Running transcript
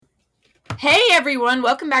Hey everyone,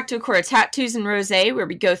 welcome back to A Court of Tattoos and Rosé, where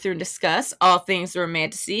we go through and discuss all things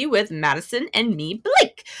romantasy with Madison and me,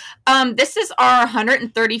 Blake. This is our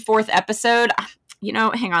 134th episode. You know,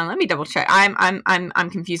 hang on, let me double check. I'm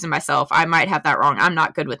confusing myself. I might have that wrong. I'm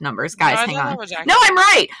not good with numbers, guys. No, hang on. No,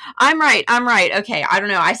 I'm right. Okay, I don't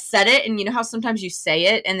know. I said it, and you know how sometimes you say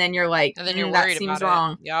it, and then you're like, and then you're that worried seems about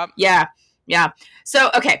wrong. It. Yep. Yeah. So,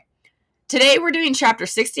 okay. Today we're doing chapter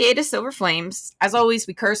 68 of Silver Flames. As always,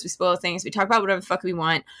 we curse, we spoil things, we talk about whatever the fuck we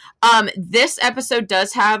want. This episode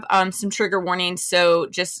does have some trigger warnings, so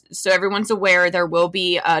just so everyone's aware, there will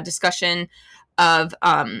be a discussion of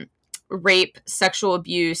rape, sexual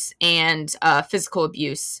abuse, and physical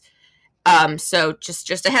abuse. So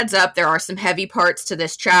just a heads up, there are some heavy parts to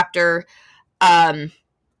this chapter.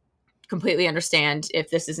 Completely understand if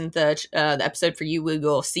this isn't the episode for you. We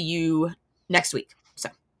will see you next week.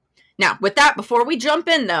 Now, with that, before we jump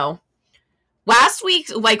in, though, last week's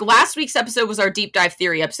episode was our deep dive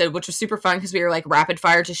theory episode, which was super fun because we were like rapid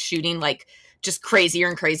fire just shooting just crazier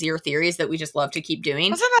and crazier theories that we just love to keep doing.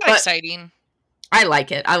 Wasn't that exciting? I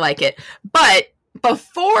like it. But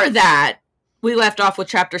before that, we left off with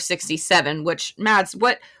chapter 67, which, Mads,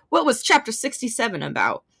 what was chapter 67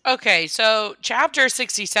 about? Okay, so chapter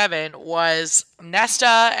 67 was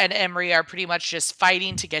Nesta and Emerie are pretty much just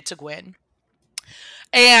fighting to get to Gwyn.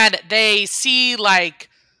 And they see,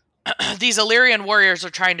 these Illyrian warriors are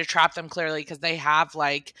trying to trap them clearly because they have,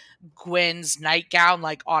 Gwyn's nightgown,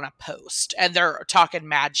 on a post. And they're talking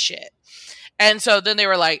mad shit. And so then they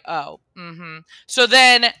were like, oh, So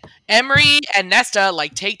then Emerie and Nesta,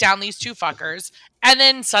 take down these two fuckers. And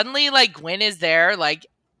then suddenly, Gwyn is there,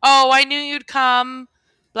 oh, I knew you'd come.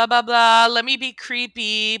 Blah, blah, blah. Let me be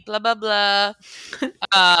creepy. Blah, blah, blah.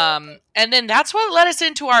 And then that's what led us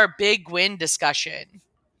into our big Gwyn discussion.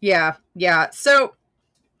 Yeah. So,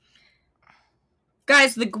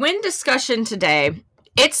 guys, the Gwyn discussion today,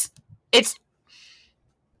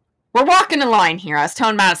 we're walking a line here. I was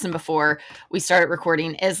telling Madison before we started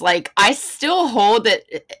recording, is I still hold that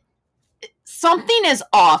something is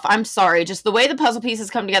off. I'm sorry. Just the way the puzzle pieces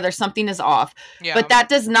come together, something is off. Yeah. But that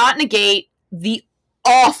does not negate the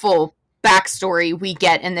awful backstory we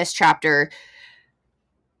get in this chapter.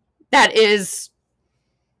 That is,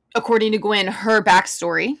 according to Gwyn, her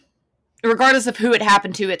backstory. Regardless of who it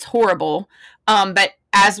happened to, it's horrible. But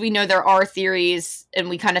as we know, there are theories, and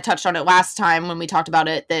we kind of touched on it last time when we talked about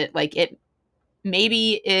it, that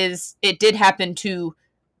it did happen to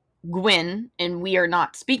Gwyn, and we are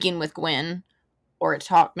not speaking with Gwyn, or it's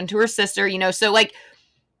happened to her sister, so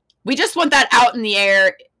we just want that out in the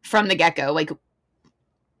air from the get-go.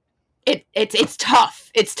 It's tough.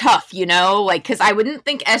 It's tough, because I wouldn't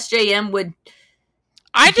think SJM would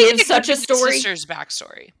give such a story. Sister's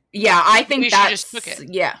backstory. Yeah, I think that's just took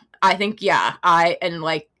it. Yeah, I think I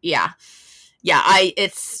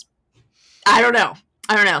don't know.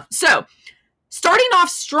 So, starting off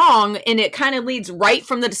strong, and it kind of leads right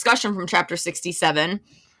from the discussion from chapter 67.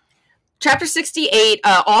 Chapter 68,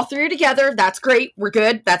 all three are together. That's great. We're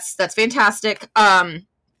good. That's fantastic.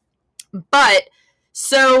 But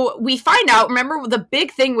so we find out, remember the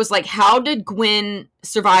big thing was how did Gwyn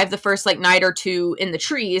survive the first night or two in the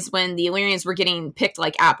trees when the Illyrians were getting picked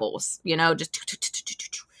like apples, just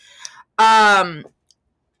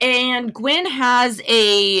and Gwyn has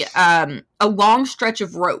a long stretch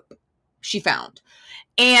of rope she found.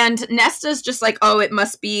 And Nesta's just oh, it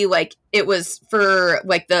must be it was for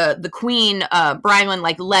the queen,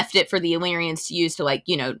 Brylin left it for the Illyrians to use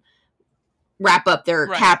to wrap up their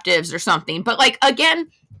captives or something. But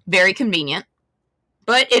again, very convenient.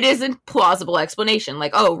 But it is a plausible explanation.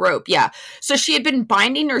 Oh, rope, yeah. So she had been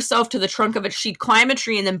binding herself to the trunk of it. She'd climb a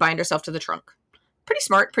tree and then bind herself to the trunk. Pretty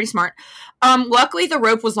smart. Luckily, the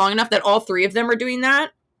rope was long enough that all three of them are doing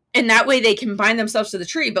that. And that way they can bind themselves to the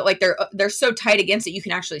tree, but they're so tight against it you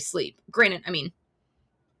can actually sleep. Granted, I mean,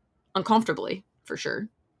 uncomfortably, for sure.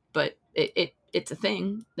 But it's a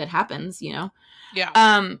thing that happens, Yeah.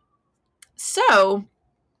 So,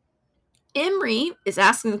 Emerie is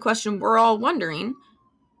asking the question we're all wondering,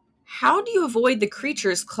 how do you avoid the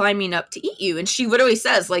creatures climbing up to eat you? And she literally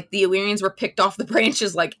says, the Illyrians were picked off the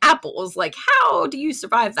branches like apples. How do you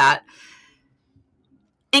survive that?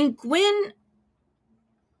 And Gwyn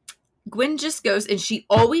just goes, and she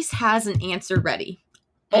always has an answer ready.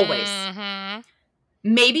 Always. Mm-hmm.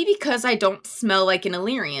 Maybe because I don't smell like an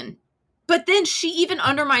Illyrian. But then she even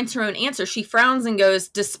undermines her own answer. She frowns and goes,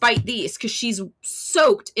 despite these, because she's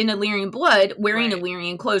soaked in Illyrian blood, wearing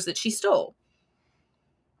Illyrian clothes that she stole.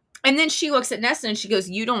 And then she looks at Nesta and she goes,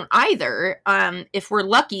 you don't either. If we're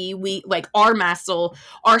lucky, we,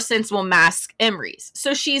 our sense will mask Emerie's.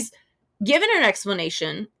 So she's given an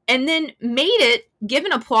explanation, and then made it,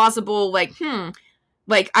 given a plausible, like,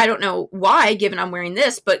 like, I don't know why, given I'm wearing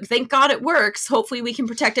this, but thank God it works. Hopefully we can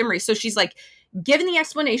protect Emerie. So she's like, given the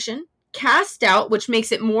explanation, cast out, which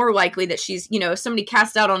makes it more likely that she's, if somebody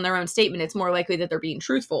cast out on their own statement, it's more likely that they're being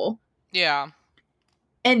truthful. Yeah.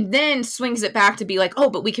 And then swings it back to be like, oh,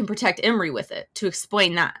 but we can protect Emerie with it, to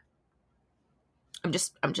explain that. I'm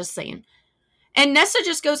just saying. And Nesta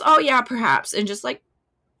just goes, oh yeah, perhaps, and just like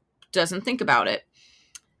doesn't think about it.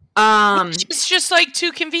 It's just like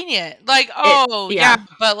too convenient. Like, yeah,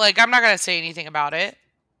 but like I'm not gonna say anything about it.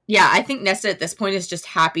 Yeah, I think Nesta at this point is just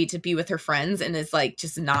happy to be with her friends and is like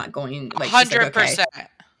just not going, like 100%. Like, okay.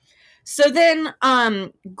 So then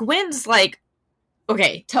Gwyn's like,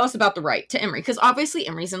 okay, tell us about the rite to Emerie, because obviously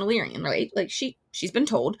Emerie's an Illyrian, right? Like she's been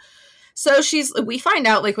told. So we find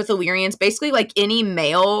out, like, with Illyrians, basically, like, any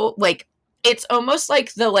male, like, it's almost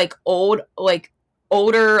like the, like,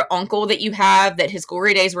 older uncle that you have that his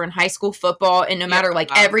glory days were in high school football, and no matter,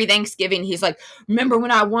 like, every Thanksgiving, he's like, remember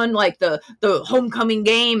when I won, like, the homecoming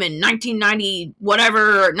game in 1990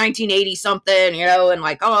 whatever, or 1980 something, and,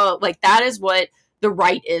 like, oh, like, that is what the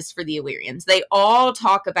rite is for the Illyrians. They all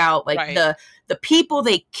talk about, like, the people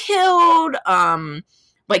they killed,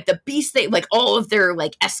 like the beast, they like all of their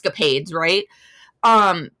like escapades, right?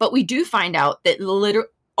 But we do find out that literally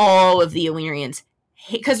all of the Illyrians,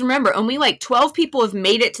 because remember, only like 12 people have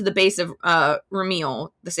made it to the base of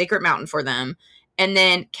Ramiel, the sacred mountain for them, and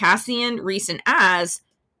then Cassian, Eris, and Az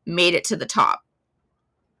made it to the top,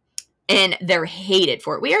 and they're hated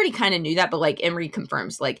for it. We already kind of knew that, but like Emerie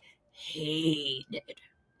confirms, like, hated.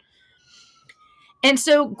 And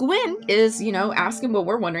so Gwyn is, asking what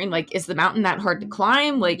we're wondering, like, is the mountain that hard to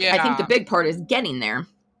climb? Like, I think the big part is getting there.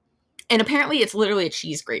 And apparently it's literally a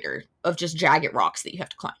cheese grater of just jagged rocks that you have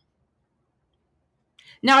to climb.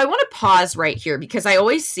 Now, I want to pause right here because I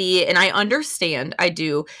always see, and I understand, I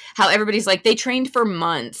do, how everybody's like, they trained for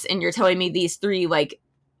months, and you're telling me these three, like,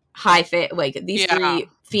 three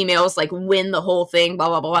females, like, win the whole thing, blah,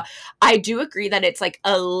 blah, blah, blah. I do agree that it's, like,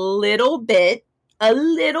 a little bit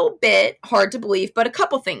hard to believe, but a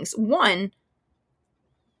couple things. One,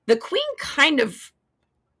 the queen kind of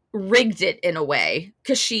rigged it in a way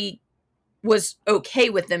because she was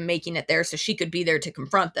okay with them making it there so she could be there to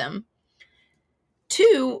confront them.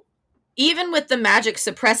 Two, even with the magic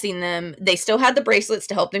suppressing them, they still had the bracelets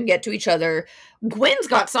to help them get to each other. Gwyn's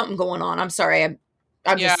got something going on. I'm sorry.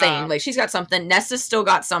 I'm just saying, like, she's got something. Nesta's still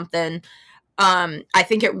got something. I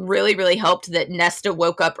think it really, really helped that Nesta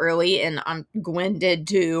woke up early, and Gwyn did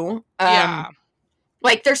too.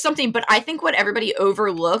 Like, there's something, but I think what everybody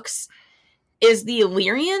overlooks is the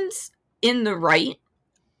Illyrians in the rite,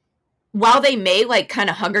 while they may, like, kind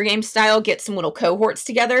of Hunger Games style, get some little cohorts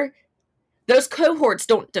together, those cohorts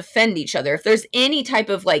don't defend each other. If there's any type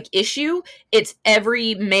of, like, issue, it's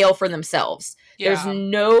every male for themselves. There's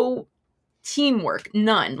no teamwork,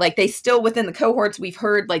 none. Like, they still, within the cohorts, we've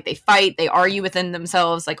heard, like, they fight, they argue within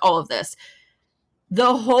themselves, like, all of this.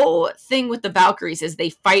 The whole thing with the Valkyries is they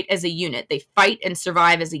fight as a unit. They fight and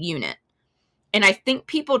survive as a unit. And I think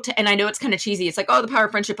people, and I know it's kind of cheesy, it's like, oh, the power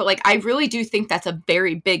of friendship, but, like, I really do think that's a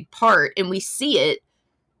very big part, and we see it,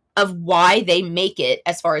 of why they make it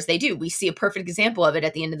as far as they do. We see a perfect example of it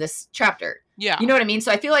at the end of this chapter. Yeah. You know what I mean?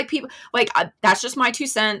 So I feel like people, like, that's just my 2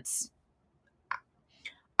 cents.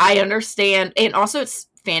 I understand. And also it's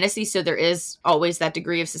fantasy, so there is always that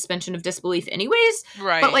degree of suspension of disbelief anyways.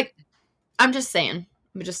 Right. But, like, I'm just saying.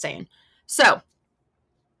 So,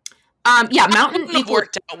 mountain would have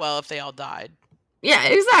worked out well if they all died. Yeah,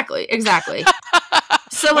 exactly.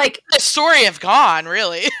 So, like, the story of gone,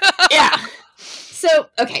 really. Yeah. So,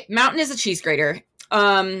 okay, mountain is a cheese grater.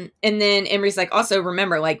 And then Emerie's like, also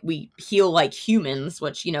remember, like, we heal like humans,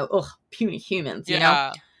 which, puny humans, you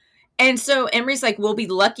know? And so Emerie's like, we'll be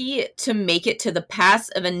lucky to make it to the pass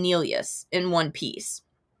of Anelius in one piece.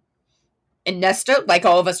 And Nesta, like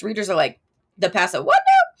all of us readers, are like, the pass of what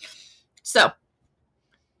now? So,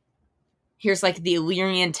 here's, like, the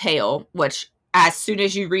Illyrian tale, which, as soon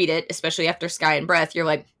as you read it, especially after Sky and Breath, you're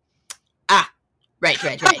like, right.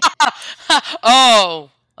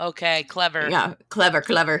 Oh, okay, clever. Yeah,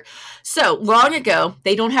 clever. So, long ago,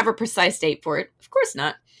 they don't have a precise date for it. Of course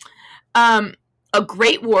not. A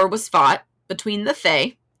great war was fought between the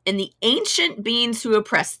Fae and the ancient beings who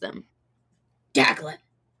oppressed them. Daglin.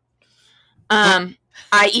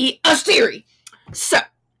 I.e. Asteri. So,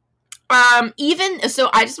 even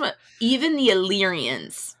the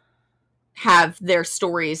Illyrians have their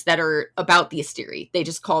stories that are about the Asteri. They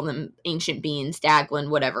just call them ancient beings, Daglin,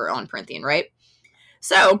 whatever, on Prythian, right?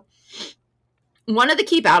 So, one of the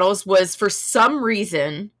key battles was, for some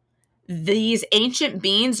reason, these ancient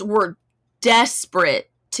beings were desperate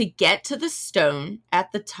to get to the stone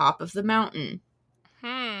at the top of the mountain.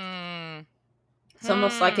 It's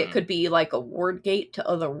almost like it could be like a ward gate to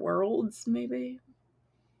other worlds, maybe.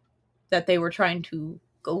 That they were trying to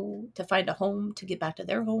go to find a home to get back to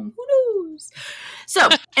their home. Who knows? So,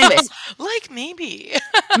 anyways. Like, maybe.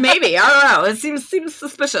 Maybe. I don't know. It seems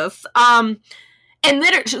suspicious. And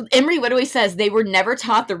then Emerie literally says they were never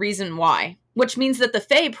taught the reason why. Which means that the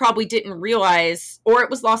Fae probably didn't realize, or it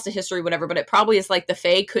was lost to history, whatever, but it probably is like the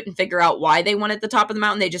Fae couldn't figure out why they wanted the top of the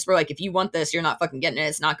mountain. They just were like, if you want this, you're not fucking getting it.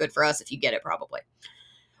 It's not good for us if you get it, probably.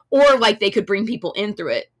 Or like they could bring people in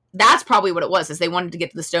through it. That's probably what it was, is they wanted to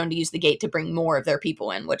get to the stone to use the gate to bring more of their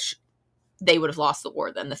people in, which they would have lost the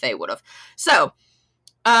war than the Fae would have. So,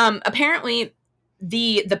 apparently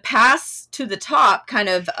the pass to the top kind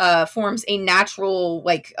of forms a natural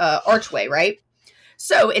like archway, right?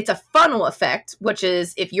 So it's a funnel effect, which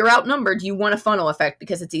is if you're outnumbered, you want a funnel effect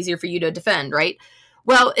because it's easier for you to defend, right?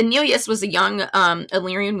 Well, Emilius was a young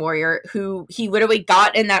Illyrian warrior who he literally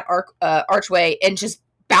got in that archway and just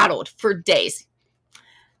battled for days.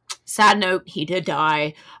 Sad note, he did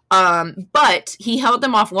die. But he held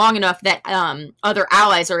them off long enough that other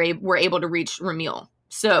allies were able to reach Ramiel.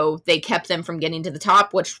 So they kept them from getting to the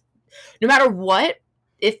top, which no matter what,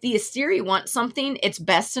 if the Asteri want something, it's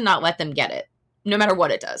best to not let them get it. No matter what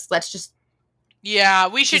it does. Let's just... Yeah,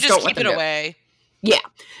 we should just keep it away. Yeah.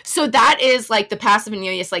 So that is like the passive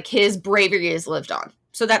Emilius, like his bravery is lived on.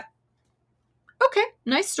 So that... Okay.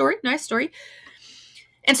 Nice story.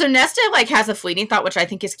 And so Nesta like has a fleeting thought, which I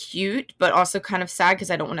think is cute, but also kind of sad because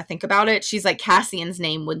I don't want to think about it. She's like, Cassian's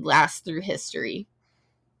name would last through history.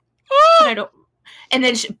 And I don't... And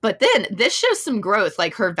then, but then this shows some growth.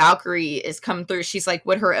 Like her Valkyrie is coming through. She's like,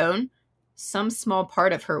 would her own? Some small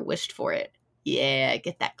part of her wished for it. Yeah,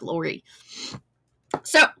 get that glory.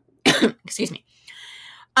 So, excuse me.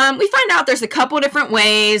 We find out there's a couple different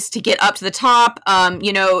ways to get up to the top.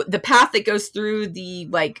 The path that goes through the,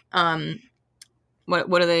 like,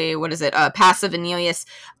 what is it? Passive Emilius.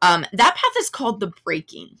 That path is called the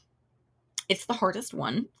Breaking. It's the hardest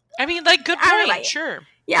one. I mean, like, good point, sure.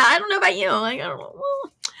 Yeah, I don't know about you. Like, I don't know.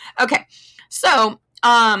 Okay, so...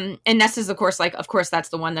 and Nesta's, of course, that's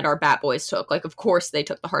the one that our Bat Boys took. Like, of course, they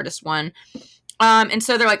took the hardest one. And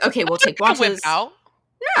so they're like, okay, we'll take watches. Out.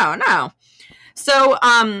 No. So,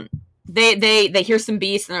 they hear some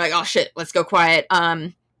beasts and they're like, oh shit, let's go quiet.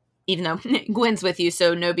 Even though Gwyn's with you,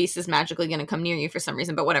 so no beast is magically going to come near you for some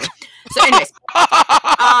reason, but whatever. So, anyways,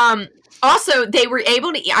 also they were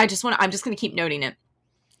able to eat. I'm just going to keep noting it.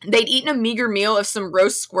 They'd eaten a meager meal of some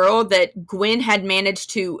roast squirrel that Gwyn had managed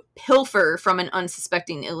to pilfer from an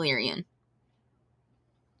unsuspecting Illyrian.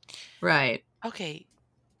 Right. Okay.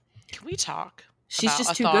 Can we talk? She's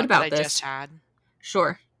just too good about this. I just had.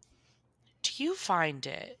 Sure. Do you find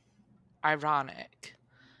it ironic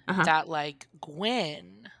that, like,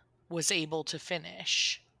 Gwyn was able to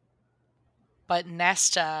finish, but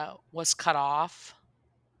Nesta was cut off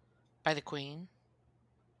by the queen?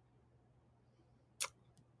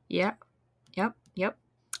 Yep.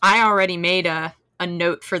 I already made a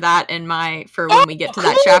note for that for when we get to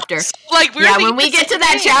that chapter. Like, when we get to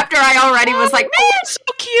that chapper, I already was like, man, so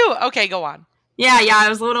cute. Okay, go on. Yeah, I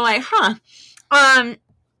was a little like, huh. And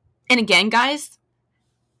again, guys,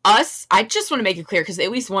 I just want to make it clear, because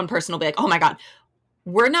at least one person will be like, oh my god,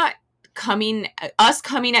 we're not coming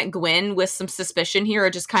at Gwyn with some suspicion here, or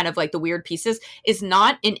just kind of like the weird pieces, is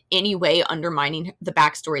not in any way undermining the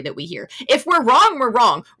backstory that we hear. If we're wrong, we're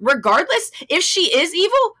wrong. Regardless, if she is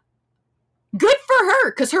evil, good for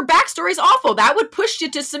her, because her backstory is awful. That would push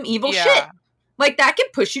you to some evil shit. Like, that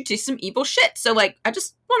could push you to some evil shit. So, like, I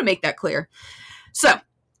just want to make that clear. So,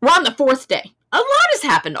 we're on the 4th day. A lot has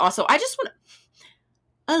happened also.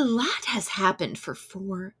 A lot has happened for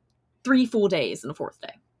 3 full days in the 4th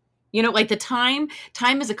day. You know, like the time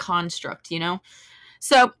is a construct, you know?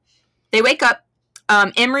 So they wake up,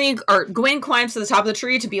 Gwyn climbs to the top of the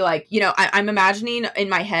tree to be like, you know, I'm imagining in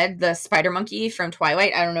my head the spider monkey from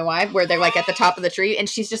Twilight, I don't know why, where they're like at the top of the tree, and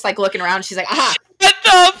she's just like looking around, and she's like, aha! Shut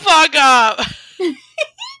the fuck up!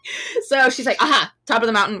 So she's like, aha, top of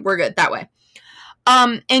the mountain, we're good, that way.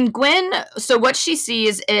 And Gwyn, so what she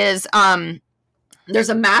sees is, there's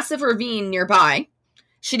a massive ravine nearby.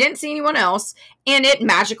 She didn't see anyone else, and it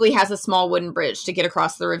magically has a small wooden bridge to get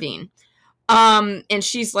across the ravine. And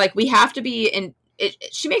she's like, we have to be in...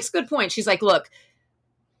 She makes a good point. She's like, look,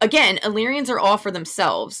 again, Illyrians are all for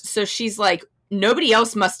themselves. So she's like, nobody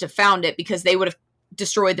else must have found it, because they would have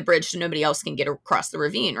destroyed the bridge so nobody else can get across the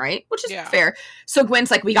ravine, right? Which is fair. So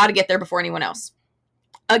Gwyn's like, we got to get there before anyone else.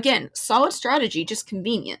 Again, solid strategy, just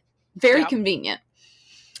convenient. Very convenient.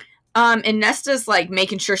 And Nesta's, like,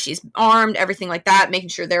 making sure she's armed, everything like that, making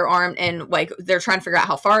sure they're armed, and, like, they're trying to figure out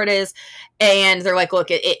how far it is. And they're like, look,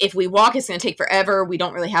 if we walk, it's going to take forever. We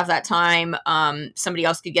don't really have that time. Somebody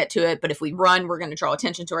else could get to it. But if we run, we're going to draw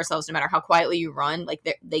attention to ourselves no matter how quietly you run. Like,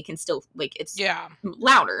 they can still, like, it's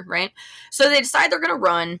louder, right? So they decide they're going to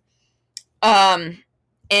run.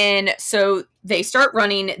 And so they start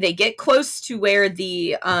running. They get close to where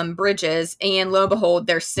the bridge is. And lo and behold,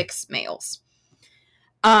 there's 6 males.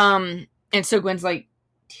 And so Gwyn's like,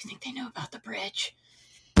 do you think they know about the bridge?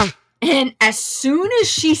 And as soon as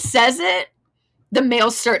she says it, the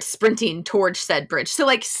males start sprinting towards said bridge. So,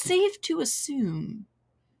 like, safe to assume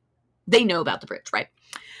they know about the bridge, right?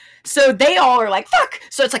 So they all are like, fuck!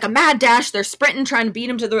 So it's like a mad dash. They're sprinting, trying to beat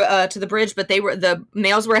them to the bridge, but the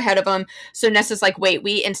males were ahead of them. So Nesta's like, wait,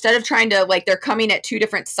 instead of trying to, like, they're coming at 2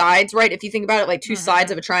 different sides, right? If you think about it, like 2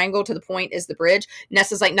 sides of a triangle to the point is the bridge.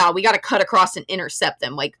 Nesta's like, nah, we gotta cut across and intercept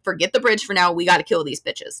them. Like, forget the bridge for now. We gotta kill these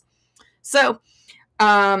bitches. So,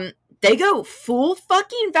 they go full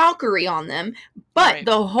fucking Valkyrie on them, but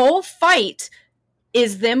the whole fight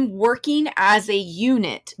is them working as a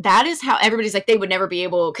unit. That is how everybody's like, they would never be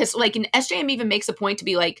able, because, like, in SJM even makes a point to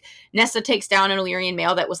be like, Nesta takes down an Illyrian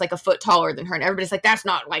male that was like a foot taller than her, and everybody's like, that's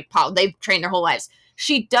not like they've trained their whole lives.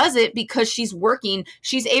 She does it because she's working.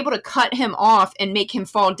 She's able to cut him off and make him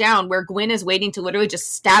fall down, where Gwyn is waiting to literally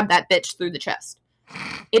just stab that bitch through the chest.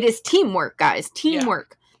 It is teamwork, guys.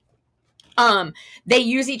 Teamwork. They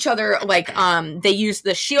use each other, like, they use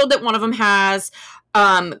the shield that one of them has.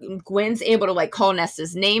 Gwyn's able to, like, call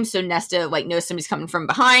Nesta's name, so Nesta, like, knows somebody's coming from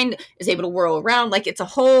behind, is able to whirl around, like, it's a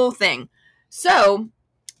whole thing. So,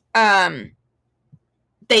 they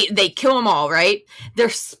kill them all, right? They're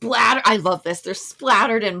splattered. I love this. They're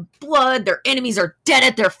splattered in blood. Their enemies are dead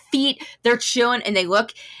at their feet. They're chilling, and they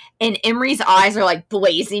look, and Emerie's eyes are, like,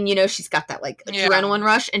 blazing, you know, she's got that, like, adrenaline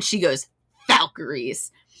rush, and she goes,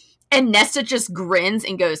 Valkyries. And Nesta just grins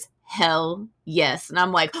and goes, hell yes. And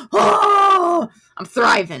I'm like, oh, I'm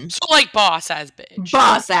thriving. So, like, boss-ass bitch.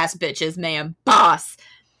 Boss-ass bitches, man. Boss.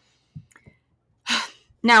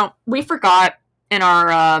 Now, we forgot in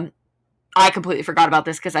our, I completely forgot about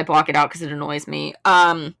this because I block it out because it annoys me.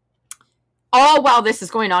 All while this is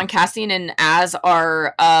going on, Cassian and Az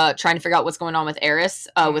are trying to figure out what's going on with Eris,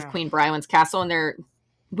 with Queen Brylun's castle, and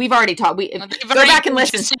we've already talked. Go back and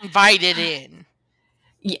listen. Just invited in.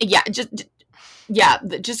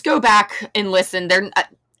 Just go back and listen. They're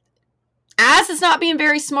Az is not being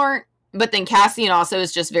very smart, but then Cassian also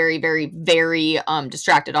is just very, very, very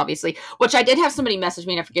distracted, obviously. Which I did have somebody message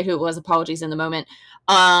me, and I forget who it was. Apologies in the moment.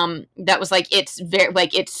 That was like, it's very,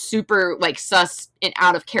 like, it's super, like, sus and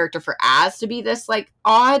out of character for Az to be this, like,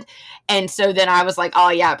 odd. And so then I was like, oh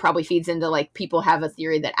yeah, it probably feeds into, like, people have a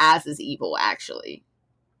theory that Az is evil, actually.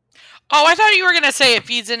 Oh, I thought you were going to say it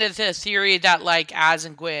feeds into the theory that, like, Az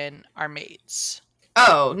and Gwyn are mates.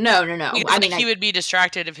 Oh, no. I mean, he would be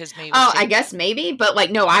distracted if his mate was I guess maybe, but,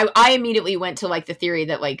 like, no, I immediately went to, like, the theory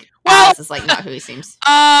that, like, Az is, like, not who he seems.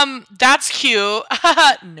 That's cute.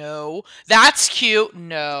 No. That's cute.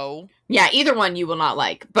 No. Yeah, either one you will not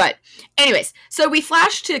like. But anyways, so we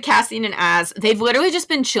flash to Cassian and Az. They've literally just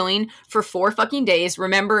been chilling for 4 fucking days.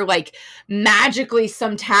 Remember, like, magically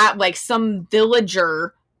some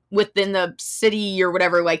villager within the city or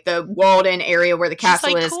whatever, like the walled in area where the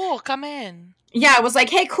castle is. Cool, come in. Yeah, it was like,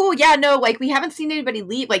 hey, cool, yeah, no, like, we haven't seen anybody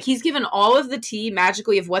leave. Like, he's given all of the tea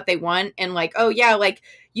magically of what they want, and, like, oh, yeah, like,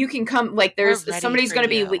 you can come, like, somebody's gonna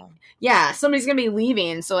be, somebody's gonna be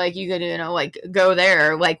leaving, so, like, you could, you know, like, go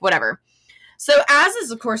there, like, whatever. So, Az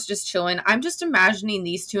is, of course, just chilling. I'm just imagining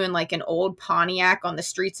these two in, like, an old Pontiac on the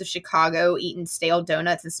streets of Chicago, eating stale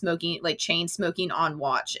donuts and smoking, like, chain smoking on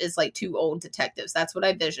watch, as, like, 2 old detectives. That's what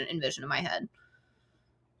I envision in my head.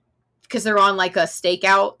 Because they're on, like, a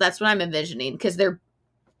stakeout. That's what I'm envisioning. Because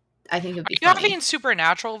I think it'd be funny. You're having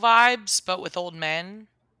Supernatural vibes, but with old men.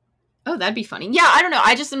 Oh, that'd be funny. Yeah, I don't know.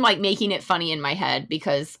 I just am, like, making it funny in my head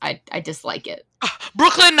because I dislike it.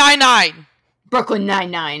 Brooklyn Nine-Nine. Brooklyn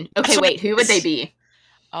Nine-Nine. Okay, wait. Who would they be?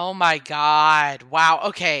 Oh, my God. Wow.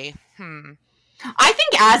 Okay. I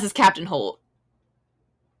think Az is Captain Holt.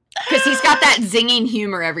 Because he's got that zinging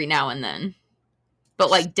humor every now and then. But,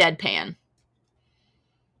 like, deadpan.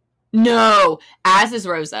 No, Az is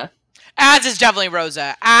Rosa. Az is definitely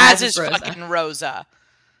Rosa. Az is Rosa. Fucking Rosa.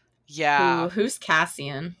 Yeah. Ooh, who's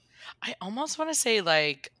Cassian? I almost want to say,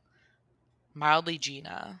 like, mildly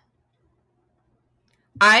Gina.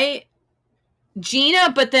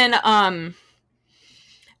 Gina, but then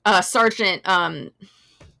Sergeant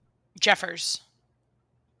Jeffers.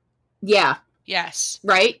 Yeah. Yes.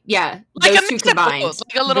 Right? Yeah. Like those two combined.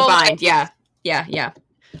 Like a little combined. Yeah.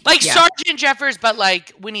 Like Yeah. Sergeant Jeffers, but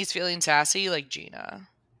like when he's feeling sassy, like Gina.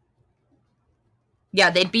 Yeah,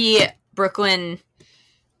 they'd be Brooklyn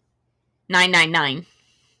 999.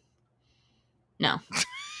 No.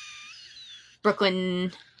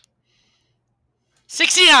 Brooklyn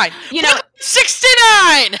 69. You know,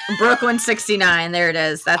 69. Brooklyn 69. There it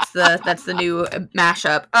is. That's the new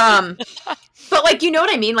mashup. But like, you know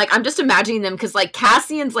what I mean? Like, I'm just imagining them because like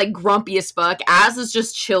Cassian's like grumpy as fuck. Az is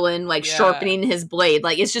just chilling, like sharpening his blade.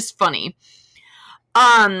 Like, it's just funny.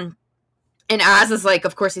 And Az is like,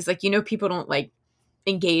 of course, he's like, people don't like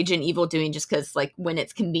engage in evil doing just because like when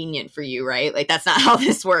it's convenient for you, right? Like, that's not how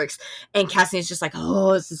this works. And Cassian's just like,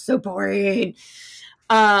 oh, this is so boring.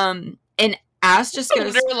 And Az just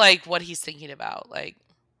goes, I wonder like what he's thinking about. Like,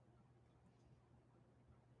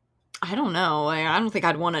 I don't know. I don't think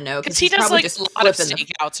I'd want to know because he does like a lot of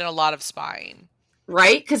stakeouts and a lot of spying,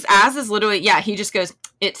 right? Because Az is literally, he just goes,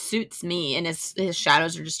 it suits me, and his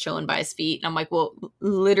shadows are just chilling by his feet. And I'm like, well,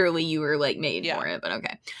 literally, you were like made for it, but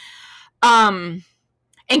okay.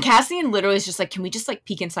 And Cassian literally is just like, can we just like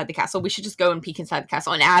peek inside the castle? We should just go and peek inside the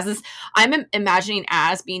castle. And Az is, I'm imagining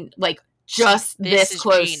Az being like just this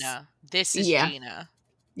close. Gina. This is Gina.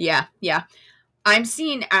 Yeah. I'm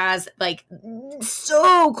seeing Az like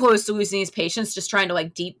so close to losing his patience, just trying to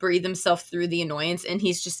like deep breathe himself through the annoyance, and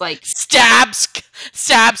he's just like stabs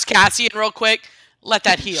Cassian real quick. Let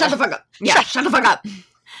that heal. Shut the fuck up. Yeah, shut the fuck up.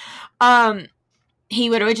 He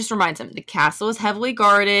literally just reminds him the castle is heavily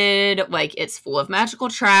guarded, like it's full of magical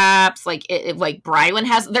traps, like it like Brylin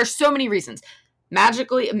has. There's so many reasons.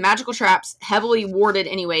 Magical traps, heavily warded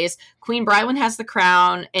anyways. Queen Brylin has the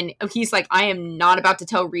crown, and he's like, I am not about to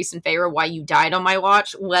tell Rhys and Feyre why you died on my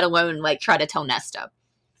watch, let alone like try to tell Nesta.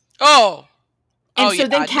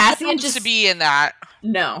 Then Cassian just to be in that.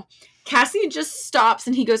 No. Cassian just stops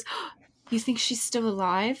and he goes, you think she's still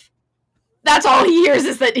alive? That's all he hears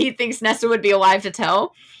is that he thinks Nesta would be alive to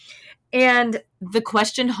tell. And the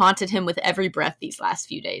question haunted him with every breath these last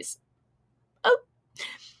few days. Oh.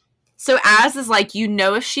 So Az is like,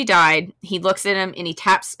 if she died. He looks at him and he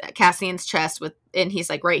taps Cassian's chest and he's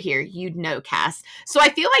like, right here, you'd know, Cass. So I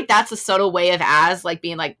feel like that's a subtle way of Az like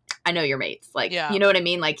being like, I know your mates. Like, you know what I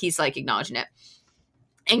mean? Like he's like acknowledging it.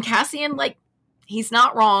 And Cassian, like, he's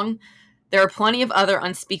not wrong. There are plenty of other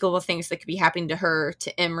unspeakable things that could be happening to her,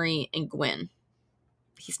 to Emerie and Gwyn.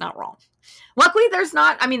 He's not wrong. Luckily, there's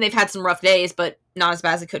not. I mean, they've had some rough days, but not as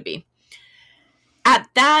bad as it could be. At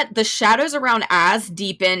that, the shadows around Az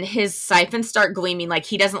deepen. His siphons start gleaming. Like,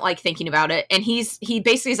 he doesn't like thinking about it. And he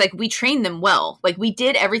basically is like, we trained them well. Like, we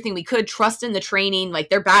did everything we could. Trust in the training. Like,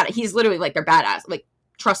 they're bad. He's literally like, they're badass. Like,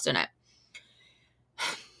 trust in it.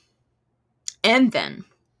 And then,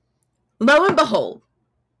 lo and behold,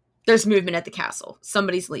 there's movement at the castle.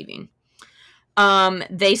 Somebody's leaving.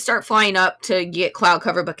 They start flying up to get cloud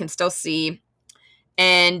cover, but can still see.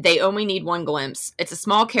 And they only need one glimpse. It's a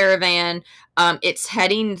small caravan. It's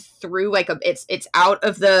heading through it's out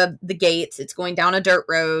of the gates. It's going down a dirt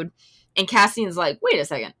road. And Cassian's like, wait a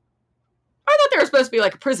second. I thought they were supposed to be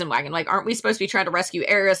like a prison wagon. Like, aren't we supposed to be trying to rescue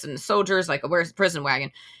Eris and the soldiers? Like, where's the prison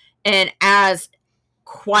wagon? And Az,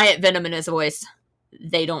 quiet venom in his voice,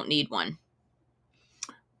 they don't need one.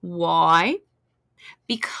 Why?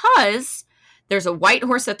 Because there's a white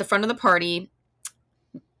horse at the front of the party.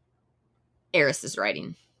 Eris is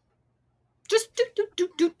riding. Just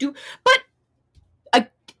do.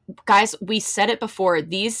 But, guys, we said it before.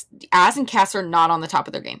 These Az and Cass are not on the top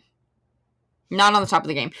of their game. Not on the top of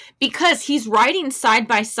the game. Because he's riding side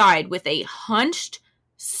by side with a hunched,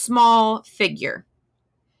 small figure.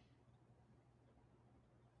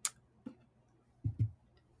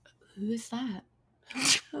 Who is that?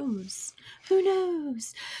 Who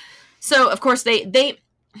knows? So, of course, they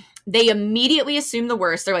immediately assume the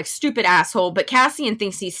worst. They're like, stupid asshole. But Cassian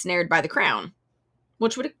thinks he's snared by the crown.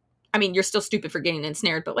 Which would, I mean, you're still stupid for getting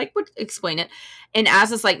ensnared, but like, would explain it. And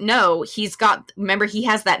Az is like, no, remember, he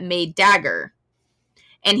has that made dagger.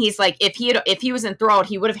 And he's like, if he was enthralled,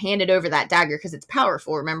 he would have handed over that dagger because it's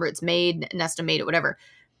powerful. Remember, it's made, Nesta made it, whatever.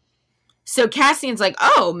 So Cassian's like,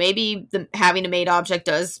 oh, maybe having a made object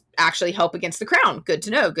does actually help against the crown. Good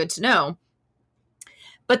to know.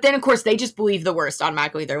 But then, of course, they just believe the worst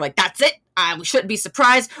automatically. They're like, that's it. We shouldn't be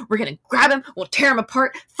surprised. We're going to grab him. We'll tear him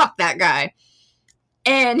apart. Fuck that guy.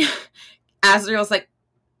 And Azrael's like,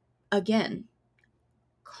 again,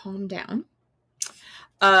 calm down.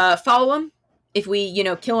 Follow him. If we,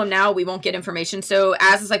 kill him now, we won't get information. So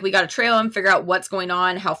Az is like, we got to trail him, figure out what's going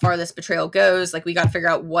on, how far this betrayal goes. Like, we got to figure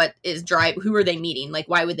out what is who are they meeting? Like,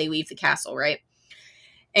 why would they leave the castle, right?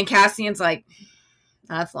 And Cassian's like,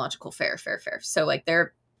 that's logical, fair. So, like,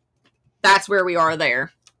 that's where we are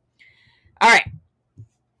there. All right.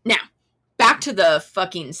 back to the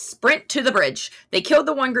fucking sprint to the bridge. They killed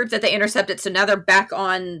the one group that they intercepted, so now they're back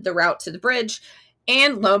on the route to the bridge.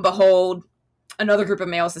 And lo and behold, another group of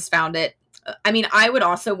males has found it. I mean, I would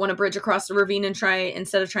also want to bridge across the ravine and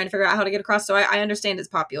instead of trying to figure out how to get across, so I understand it's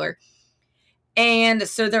popular. And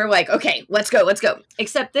so they're like, okay, let's go.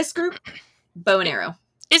 Except this group, bow and arrow.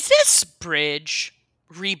 Is this bridge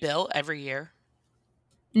rebuilt every year?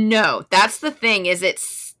 No, that's the thing,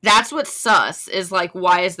 that's what's sus, is like,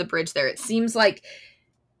 why is the bridge there? It seems like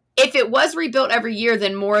if it was rebuilt every year,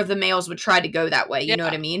 then more of the males would try to go that way, you know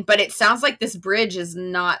what I mean? But it sounds like this bridge is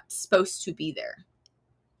not supposed to be there.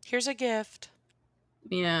 Here's a gift.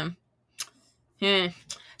 Yeah.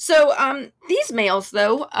 So, these males,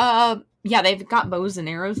 though, yeah, they've got bows and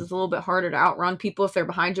arrows. It's a little bit harder to outrun people if they're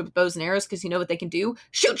behind you with bows and arrows, because you know what they can do?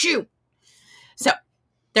 Shoot you! So,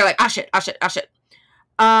 they're like, ah shit.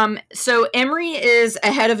 So Emerie is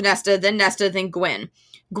ahead of Nesta, then Gwyn.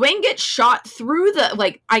 Gwyn gets shot through the,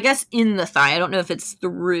 like, I guess in the thigh. I don't know if it's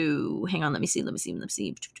through. Hang on, let me see. I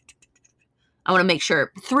want to make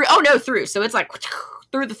sure. Through. So it's like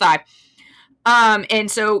through the thigh.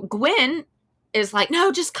 And so Gwyn is like,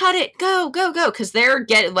 no, just cut it. Go. Because they're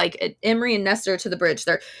getting, like, Emerie and Nesta are to the bridge.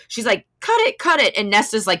 She's like, cut it. And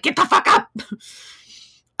Nesta's like, get the fuck up.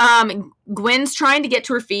 Gwyn's trying to get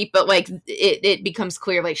to her feet, but, like, it becomes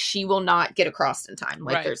clear, like, she will not get across in time.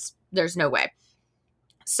 Like, there's no way.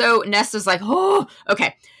 So Nesta's like, oh,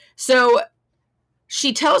 okay. So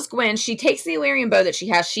she tells Gwyn, she takes the Illyrian bow that she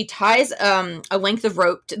has, she ties a length of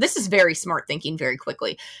rope. This is very smart thinking very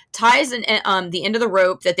quickly. Ties the end of the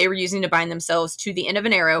rope that they were using to bind themselves to the end of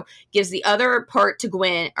an arrow, gives the other part to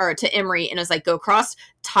Gwyn, or to Emerie, and is like, go across,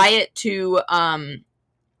 tie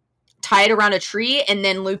it around a tree, and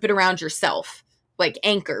then loop it around yourself. Like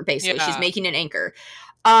anchor, basically. Yeah. She's making an anchor.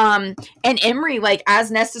 And Emerie, like,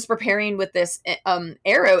 as Nesta's preparing with this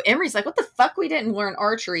arrow, Emerie's like, what the fuck, we didn't learn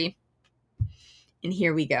archery. And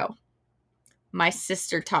here we go. My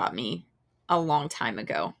sister taught me a long time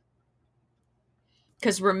ago.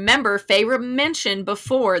 Because remember, Feyre mentioned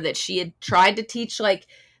before that she had tried to teach, like,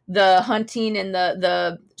 the hunting and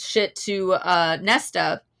the shit to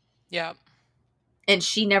Nesta. Yeah. And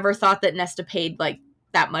she never thought that Nesta paid, like,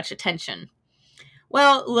 that much attention.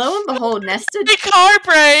 Well, lo and behold, Nesta... Big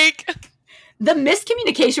heartbreak! The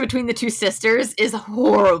miscommunication between the two sisters is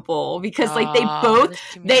horrible. Because, like, they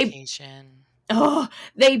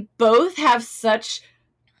both have such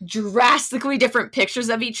drastically different pictures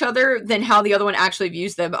of each other than how the other one actually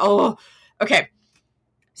views them. Oh, okay.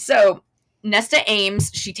 So, Nesta aims,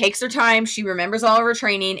 she takes her time, she remembers all of her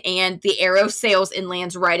training, and the arrow sails and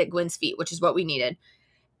lands right at Gwyn's feet, which is what we needed.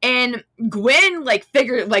 And Gwyn, like,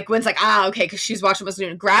 Gwyn's like, okay, because she's watching what's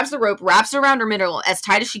doing. Grabs the rope, wraps it around her middle as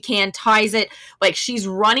tight as she can, ties it. Like, she's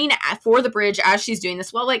running for the bridge as she's doing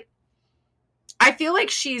this. Well, like, I feel like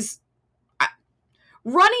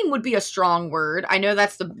running would be a strong word. I know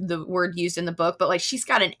that's the word used in the book, but, like, she's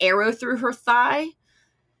got an arrow through her thigh.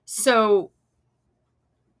 So...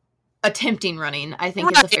 attempting running, I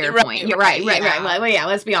think, is a fair point. You're right. Well, yeah,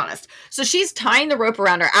 let's be honest. So she's tying the rope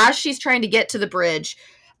around her as she's trying to get to the bridge.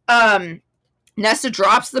 Nesta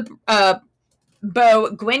drops the bow.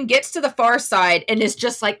 Gwyn gets to the far side and is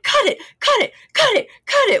just like, cut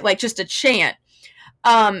it, like just a chant.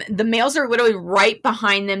 The males are literally right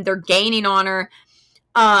behind them. They're gaining on her.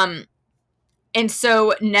 And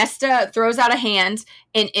so Nesta throws out a hand,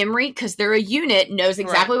 and Emerie, because they're a unit, knows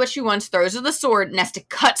exactly what she wants, throws her the sword. Nesta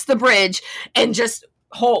cuts the bridge and just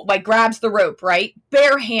grabs the rope, right?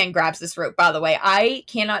 Bare hand grabs this rope, by the way. I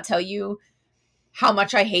cannot tell you how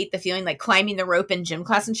much I hate the feeling, like, climbing the rope in gym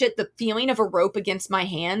class and shit. The feeling of a rope against my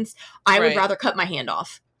hands, I would rather cut my hand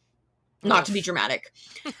off. Not to be dramatic.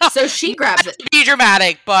 So she grabs it. Not to be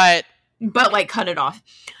dramatic, but, like, cut it off.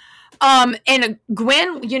 And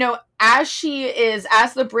Gwyn, you know, as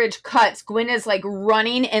the bridge cuts, Gwyn is, like,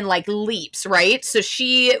 running and, like, leaps, right? So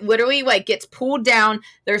she literally, like, gets pulled down.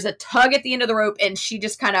 There's a tug at the end of the rope, and she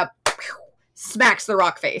just kind of smacks the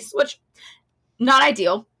rock face, which, not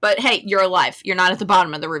ideal, but hey, you're alive. You're not at the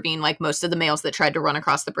bottom of the ravine like most of the males that tried to run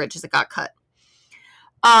across the bridge as it got cut.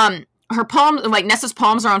 Her palms, like, Nessa's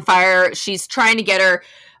palms are on fire. She's trying to get her.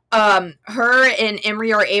 Her and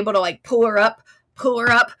Emerie are able to, like, pull her up.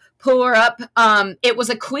 It was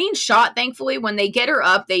a clean shot, thankfully. When they get her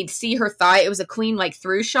up, they see her thigh. It was a clean, like,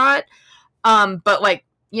 through shot. But, like,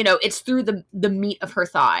 you know, it's through the meat of her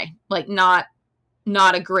thigh. Like, not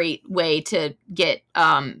a great way to get,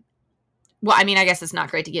 well, I mean, I guess it's not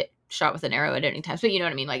great to get shot with an arrow at any time, but you know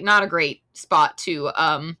what I mean? Like, not a great spot to,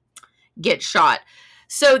 get shot.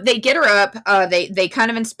 So they get her up, they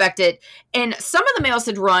kind of inspect it, and some of the males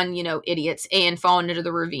had run, you know, idiots, and fallen into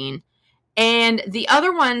the ravine. And the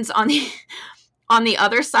other ones on the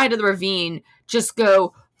other side of the ravine just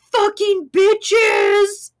go, fucking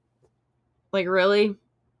bitches! Like, really?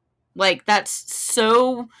 Like, that's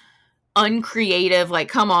so uncreative. Like,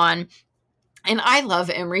 come on. And I love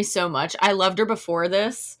Emerie so much. I loved her before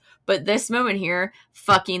this, but this moment here,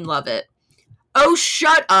 fucking love it. Oh,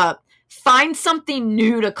 shut up. Find something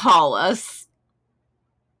new to call us.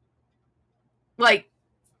 Like,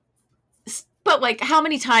 but, like, how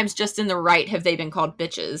many times just in the Rite have they been called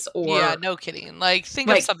bitches? Or yeah, no kidding. Like, think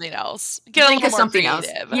of something else. Get a little more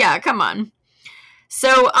creative. Yeah, come on.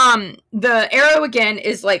 So, the arrow again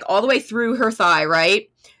is, like, all the way through her thigh,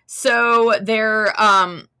 right? So, they're,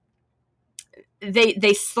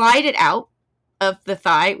 they slide it out of the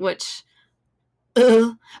thigh, which,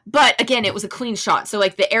 but again, it was a clean shot. So,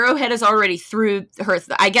 like, the arrowhead is already through her,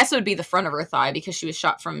 I guess it would be the front of her thigh because she was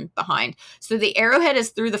shot from behind. So the arrowhead is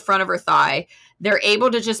through the front of her thigh. They're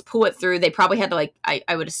able to just pull it through. They probably had to, like,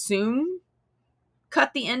 I would assume,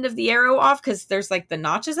 cut the end of the arrow off because there's, like, the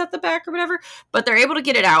notches at the back or whatever, but they're able to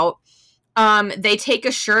get it out. They take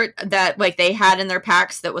a shirt that, like, they had in their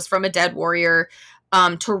packs that was from a dead warrior,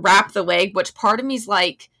 to wrap the leg, which part of me's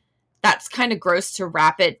like, that's kind of gross to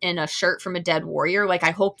wrap it in a shirt from a dead warrior. Like, I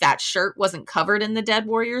hope that shirt wasn't covered in the dead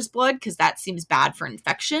warrior's blood, because that seems bad for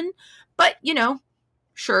infection. But, you know,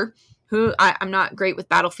 sure. I'm not great with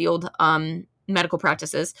battlefield medical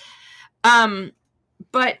practices.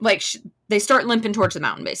 But, like, they start limping towards the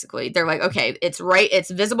mountain, basically. They're like, okay, it's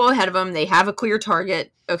visible ahead of them. They have a clear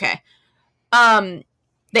target. Okay.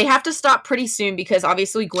 They have to stop pretty soon because,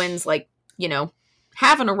 obviously, Gwyn's, like, you know,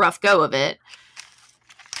 having a rough go of it.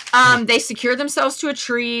 They secure themselves to a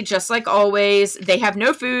tree, just like always. They have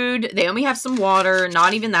no food. They only have some water,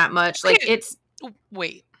 not even that much. Like, it's...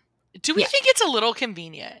 Wait. Do we think it's a little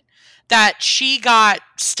convenient that she got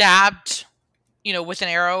stabbed, you know, with an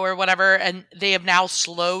arrow or whatever, and they have now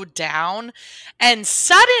slowed down, and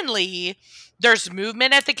suddenly there's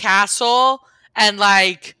movement at the castle, and,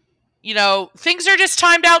 like, you know, things are just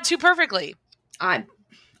timed out too perfectly. I'm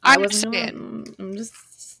just saying.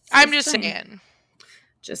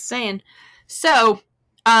 Just saying. So,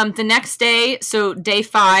 the next day, so day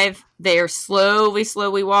 5, they are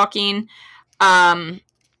slowly walking. And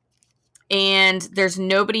there's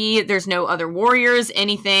no other warriors,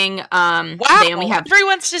 anything. Wow, they only have...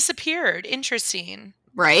 everyone's disappeared. Interesting.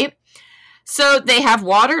 Right? So they have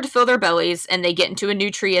water to fill their bellies, and they get into a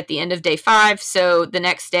new tree at the end of day 5. So the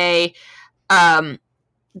next day,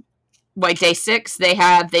 like day 6,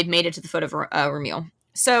 they've made it to the foot of Ramiel.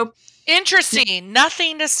 So... interesting.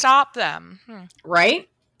 Nothing to stop them. Right?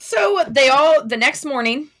 So the next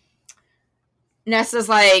morning, Nesta's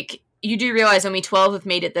like, you do realize only 12 have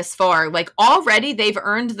made it this far. Like, already they've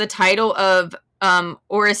earned the title of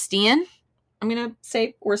Oristian. I'm going to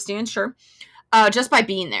say Oristian, sure. Just by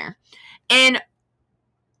being there. And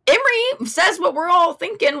Emerie says what we're all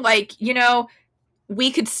thinking, like, you know, we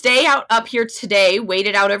could stay up here today, wait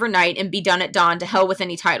it out overnight, and be done at dawn. To hell with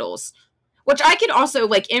any titles. Which I could also,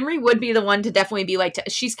 like, Emerie would be the one to definitely be like,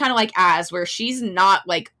 she's kind of like Az, where she's not,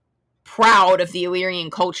 like, proud of the Illyrian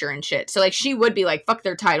culture and shit. So, like, she would be like, fuck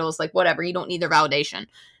their titles, like, whatever, you don't need their validation.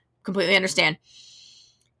 Completely understand.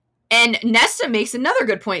 And Nesta makes another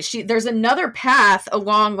good point. There's another path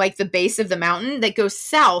along, like, the base of the mountain that goes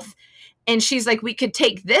south. And she's like, we could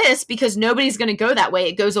take this because nobody's going to go that way.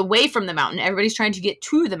 It goes away from the mountain. Everybody's trying to get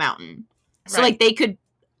to the mountain. So, right. Like, they could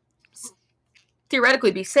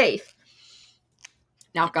theoretically be safe.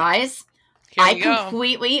 Now, guys, I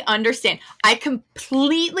completely understand. I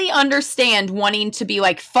completely understand wanting to be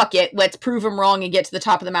like, fuck it, let's prove them wrong and get to the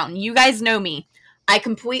top of the mountain. You guys know me. I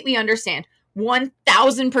completely understand.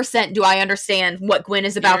 1000% do I understand what Gwyn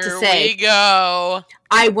is about to say. Here we go.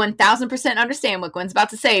 I 1000% understand what Gwyn's about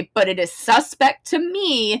to say, but it is suspect to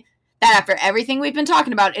me that after everything we've been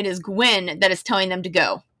talking about, it is Gwyn that is telling them to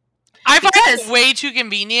go. I find it way too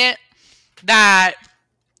convenient that...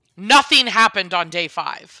 nothing happened on day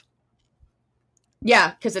 5.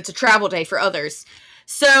 Yeah, because it's a travel day for others.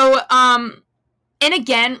 So, and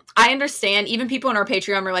again, I understand, even people on our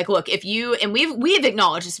Patreon are like, look, if you, and we've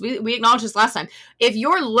acknowledged this, we acknowledged this last time, if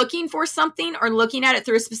you're looking for something or looking at it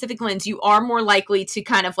through a specific lens, you are more likely to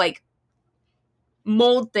kind of, like,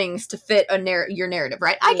 mold things to fit your narrative,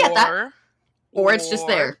 right? I get that. Or it's just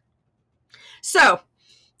there. So...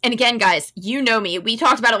 and again, guys, you know me. We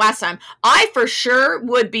talked about it last time. I for sure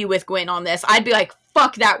would be with Gwyn on this. I'd be like,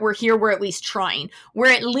 fuck that. We're here. We're at least trying. We're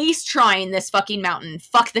at least trying this fucking mountain.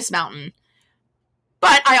 Fuck this mountain.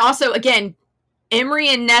 But I also, again, Emerie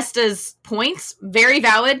and Nesta's points, very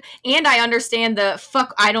valid, and I understand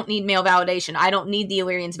I don't need male validation. I don't need the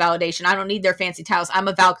Illyrians' validation. I don't need their fancy titles. I'm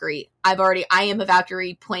a Valkyrie. I am a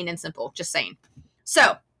Valkyrie, plain and simple. Just saying.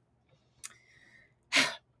 So,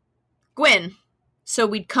 Gwyn, so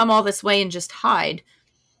we'd come all this way and just hide.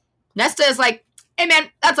 Nesta is like, hey man,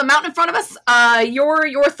 that's a mountain in front of us.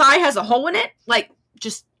 Your thigh has a hole in it. Like,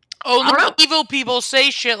 just... Only evil people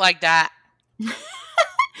say shit like that.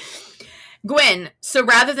 Gwyn, so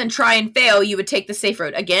rather than try and fail, you would take the safe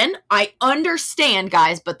road. Again, I understand,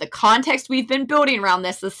 guys, but the context we've been building around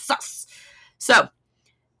this is sus. So,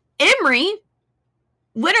 Emerie,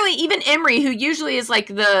 literally even Emerie, who usually is like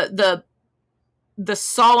the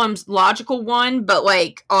solemn, logical one, but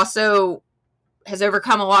like also has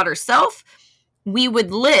overcome a lot herself, we would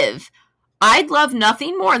live. I'd love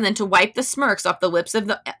nothing more than to wipe the smirks off the lips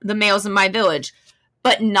of the males in my village.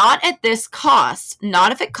 But not at this cost.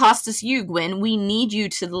 Not if it costs us you, Gwyn. We need you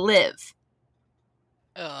to live.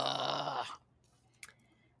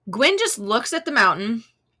 Gwyn just looks at the mountain.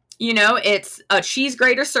 You know, it's a cheese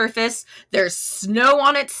grater surface. There's snow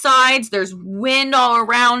on its sides. There's wind all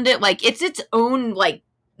around it. Like, it's its own, like,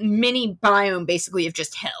 mini biome, basically, of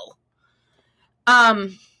just hell.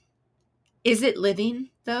 Is it living,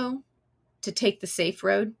 though, to take the safe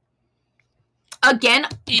road? Again,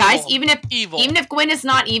 evil. Guys, even if Gwyn is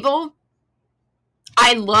not evil,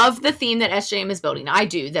 I love the theme that SJM is building. I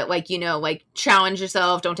do. That, like, you know, like, challenge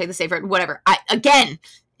yourself, don't take the safe road, whatever.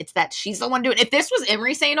 It's that she's the one doing it. If this was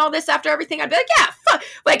Emerie saying all this after everything, I'd be like, yeah, fuck.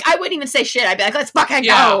 Like, I wouldn't even say shit. I'd be like, let's fucking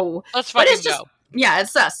go. Let's fucking go. Yeah,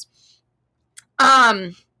 it's sus.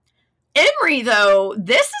 Emerie, though,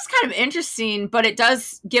 this is kind of interesting, but it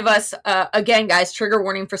does give us, again, guys, trigger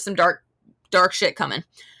warning for some dark shit coming.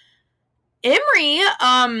 Emerie,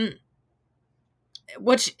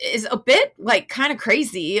 which is a bit, like, kind of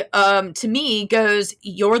crazy, to me, goes,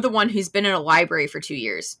 you're the one who's been in a library for 2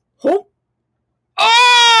 years.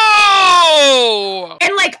 Oh!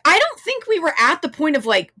 And, like, I don't think we were at the point of,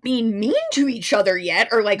 like, being mean to each other yet,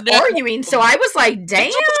 or, like, arguing, so I was like,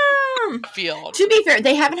 damn! To be fair,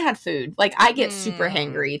 they haven't had food. Like, I get super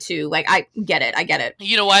hangry, too. Like, I get it.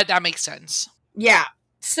 You know what? That makes sense. Yeah.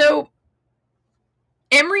 So...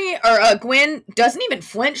 Emerie, or Gwyn, doesn't even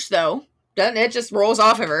flinch, though. It just rolls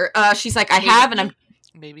off of her. She's like,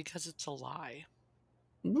 Maybe because it's a lie.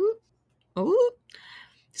 Ooh.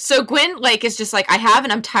 So Gwyn, like, is just like, I have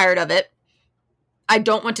and I'm tired of it. I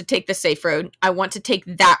don't want to take the safe road. I want to take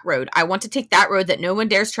that road. I want to take that road that no one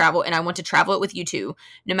dares travel, and I want to travel it with you two.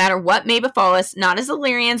 No matter what may befall us, not as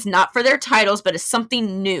Illyrians, not for their titles, but as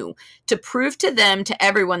something new. To prove to them, to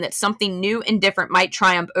everyone, that something new and different might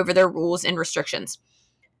triumph over their rules and restrictions.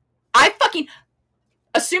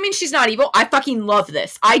 Assuming she's not evil, I fucking love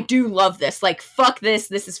this. I do love this. Like, fuck this.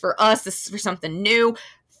 This is for us. This is for something new.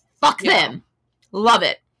 Fuck them. Love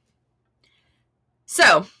it.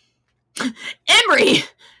 So, Emerie,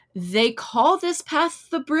 they call this path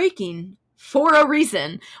the breaking for a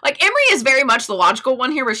reason. Like, Emerie is very much the logical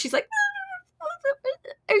one here, where she's like,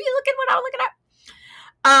 are you looking what I'm looking at?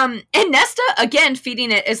 And Nesta, again,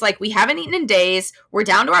 feeding it, is like, we haven't eaten in days. We're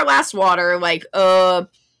down to our last water. Like,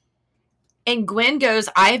 And Gwyn goes,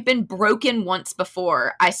 I have been broken once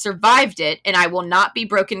before. I survived it, and I will not be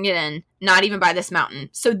broken again, not even by this mountain.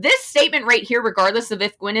 So this statement right here, regardless of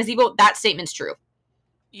if Gwyn is evil, that statement's true.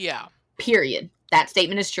 Yeah. Period. That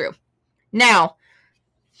statement is true. Now,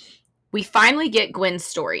 we finally get Gwyn's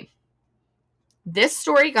story. This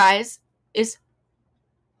story, guys, is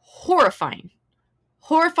horrifying.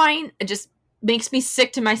 Horrifying. It just makes me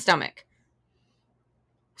sick to my stomach.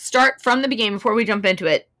 Start from the beginning before we jump into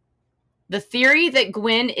it. The theory that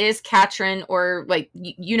Gwyn is Katrin, or, like,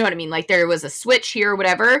 you know what I mean, like, there was a switch here or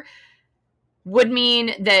whatever, would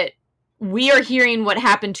mean that we are hearing what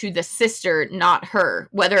happened to the sister, not her.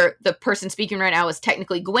 Whether the person speaking right now is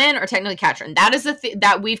technically Gwyn or technically Katrin. That is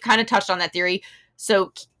that we've kind of touched on that theory.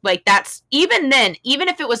 So, like, that's, even then, even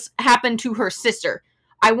if it was happened to her sister,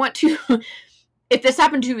 I want to, if this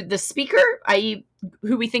happened to the speaker, i.e.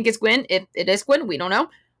 who we think is Gwyn, if it is Gwyn, we don't know.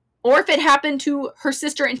 Or if it happened to her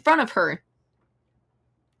sister in front of her.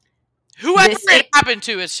 Whoever it happened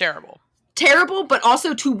to is terrible. Terrible, but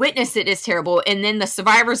also to witness it is terrible. And then the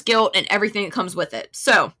survivor's guilt and everything that comes with it.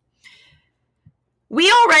 So,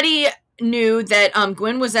 we already knew that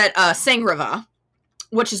Gwyn was at Sangrava,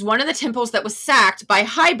 which is one of the temples that was sacked by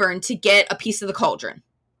Hybern to get a piece of the cauldron.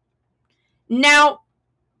 Now,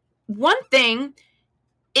 one thing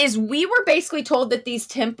is we were basically told that these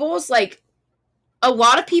temples, like, a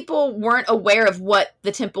lot of people weren't aware of what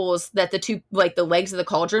the temples that the two, like, the legs of the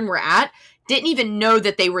cauldron were at, didn't even know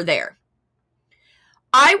that they were there.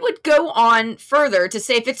 I would go on further to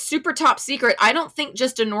say if it's super top secret, I don't think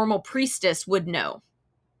just a normal priestess would know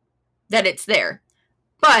that it's there.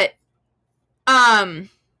 But, they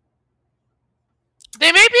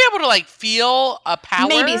may be able to, like, feel a power.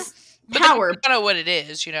 Maybe power. But I don't know what it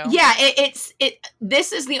is, you know? Yeah,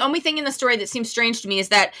 this is the only thing in the story that seems strange to me is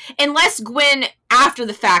that unless Gwyn, after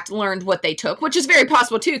the fact, learned what they took, which is very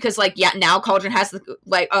possible too, because, like, yeah, now Cauldron has the,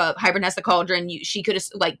 like, Hybern has the cauldron, she could have,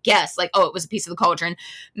 like, guessed, like, oh, it was a piece of the cauldron.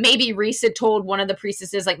 Maybe Reese had told one of the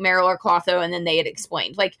priestesses, like, Meryl or Clotho, and then they had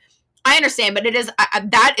explained. Like, I understand, but it is,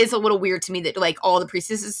 that is a little weird to me that, like, all the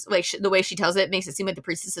priestesses, like, the way she tells it makes it seem like the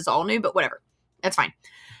priestesses all knew, but whatever. That's fine.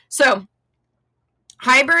 So,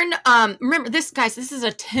 Hybern, remember this, guys, this is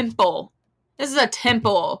a temple. This is a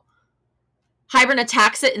temple. Hybern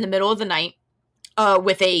attacks it in the middle of the night,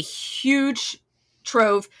 with a huge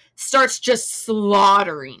trove, starts just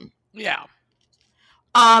slaughtering. Yeah.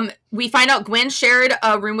 We find out Gwyn shared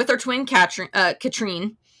a room with her twin,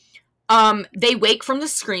 Katrine. They wake from the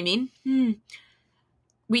screaming.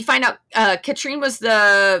 We find out, Katrine was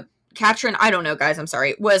Katrin, I don't know, guys, I'm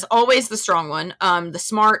sorry, was always the strong one, the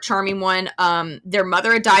smart, charming one. Their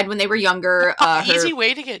mother had died when they were younger. Easy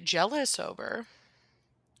way to get jealous over.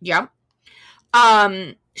 Yeah.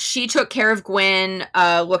 She took care of Gwyn,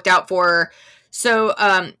 looked out for her. So,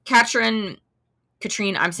 Katrine,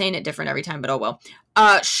 I'm saying it different every time, but oh well.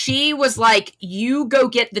 She was like, you go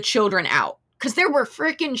get the children out. Because there were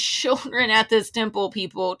freaking children at this temple,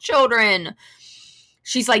 people. Children.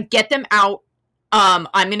 She's like, get them out. I'm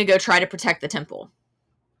going to go try to protect the temple.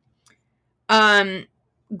 Gwyn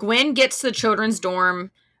gets to the children's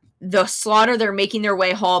dorm. The slaughter, they're making their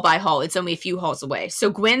way hall by hall. It's only a few halls away.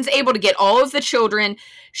 So Gwyn's able to get all of the children.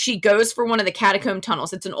 She goes for one of the catacomb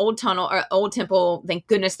tunnels. It's an old tunnel, or old temple. Thank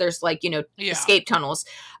goodness there's, like, escape tunnels.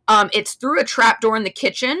 It's through a trapdoor in the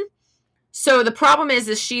kitchen. So the problem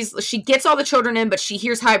is she gets all the children in, but she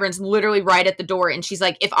hears Hybern's literally right at the door, and she's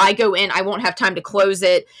like, if I go in, I won't have time to close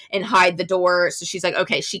it and hide the door. So she's like,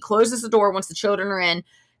 okay, she closes the door once the children are in,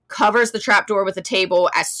 covers the trapdoor with a table.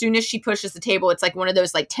 As soon as she pushes the table, it's like one of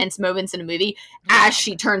those, like, tense moments in a movie. As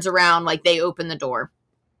she turns around, like, they open the door.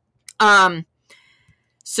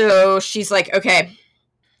 So she's like, okay,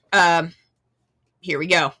 here we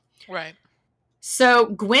go. Right. So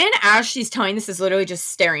Gwyn, as she's telling this, is literally just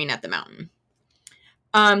staring at the mountain.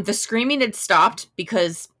 The screaming had stopped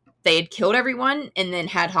because they had killed everyone and then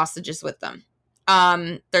had hostages with them.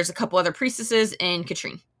 There's a couple other priestesses and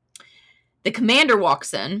Katrine. The commander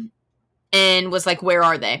walks in and was like, where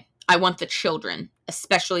are they? I want the children,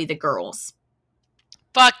 especially the girls.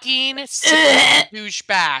 Fucking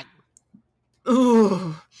douchebag.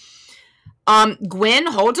 Ooh. Gwyn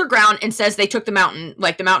holds her ground and says they took the mountain,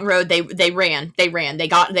 like the mountain road. They ran. They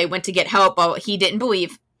went to get help, but he didn't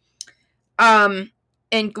believe. And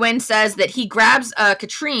Gwyn says that he grabs,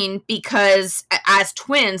 Katrine because as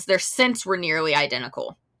twins, their scents were nearly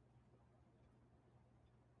identical.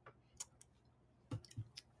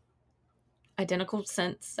 Identical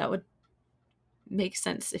scents. That would make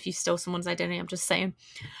sense if you stole someone's identity. I'm just saying.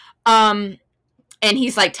 And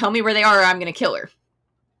he's like, tell me where they are or I'm going to kill her.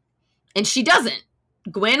 And she doesn't.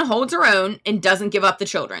 Gwyn holds her own and doesn't give up the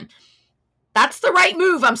children. That's the right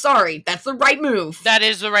move. I'm sorry. That's the right move. That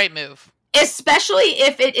is the right move. Especially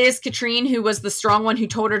if it is Katrine who was the strong one who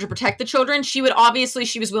told her to protect the children. She was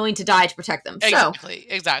willing to die to protect them.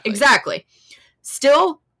 Exactly.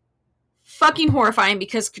 Still fucking horrifying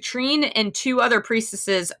because Katrine and two other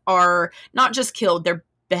priestesses are not just killed, they're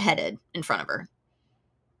beheaded in front of her.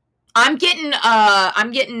 I'm getting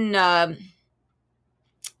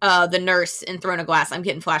the nurse in Throne of Glass. I'm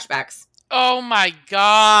getting flashbacks. Oh my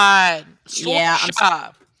god. Sorsha. Yeah,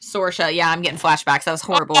 Sorsha. Yeah, I'm getting flashbacks. That was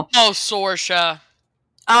horrible. Oh, Sorsha.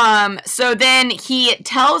 So then he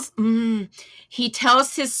tells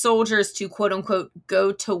his soldiers to, quote unquote,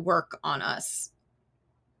 go to work on us.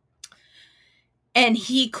 And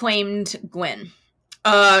he claimed Gwyn.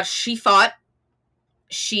 She fought.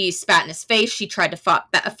 She spat in his face. She tried to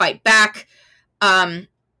fight back.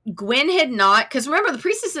 Gwyn had not, because remember, the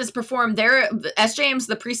priestesses perform SJMs,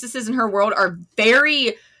 the priestesses in her world are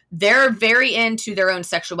they're very into their own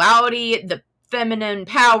sexuality, the feminine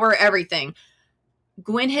power, everything.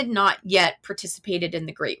 Gwyn had not yet participated in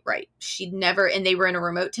the Great Rite. She'd never, and they were in a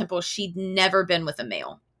remote temple, she'd never been with a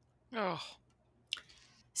male. Oh.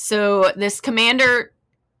 So this commander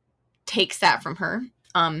takes that from her,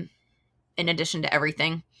 in addition to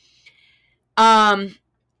everything. And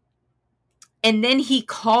then he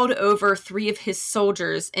called over 3 of his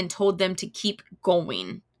soldiers and told them to keep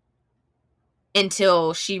going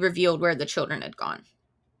until she revealed where the children had gone.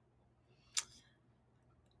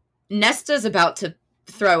 Nesta's about to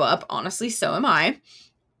throw up. Honestly, so am I.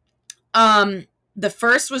 The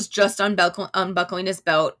first was just unbuckling his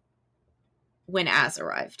belt when Az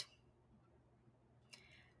arrived.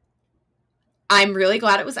 I'm really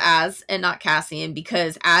glad it was Az and not Cassian,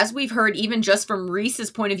 because as we've heard, even just from Rhys's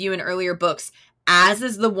point of view in earlier books, Az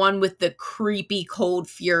is the one with the creepy cold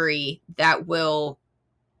fury that will,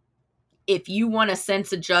 if you want a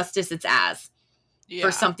sense of justice, it's Az. Yeah.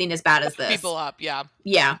 For something as bad as this. People up, yeah.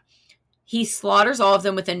 Yeah. He slaughters all of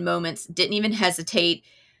them within moments, didn't even hesitate.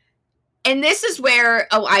 And this is where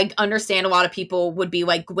I understand a lot of people would be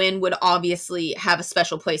like, Gwyn would obviously have a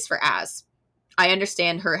special place for Az. I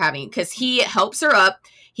understand her having, because he helps her up.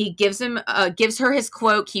 He gives her his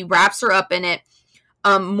cloak. He wraps her up in it.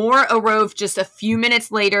 Mor arrived just a few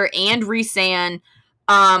minutes later, and Rhys-Anne.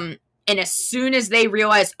 And as soon as they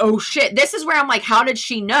realize, oh shit, this is where I'm like, how did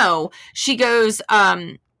she know? She goes,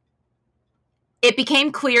 it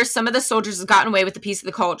became clear some of the soldiers had gotten away with a piece of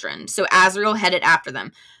the cauldron, so Azriel headed after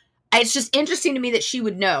them. It's just interesting to me that she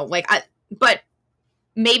would know. But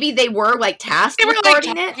maybe they were like tasked with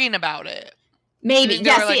guarding it. They were talking about it. Maybe. They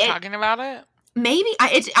were talking about it. Maybe.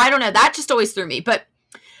 I don't know. That just always threw me. But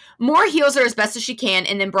Mor heals her as best as she can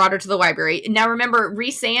and then brought her to the library. Now remember,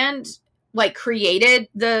 Rhys-Anne created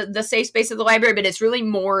the safe space of the library, but it's really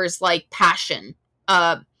Mor's passion,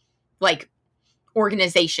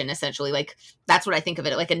 organization, essentially. That's what I think of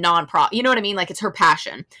it, like a non-profit. You know what I mean? It's her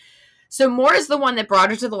passion. So Mor is the one that brought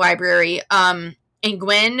her to the library. And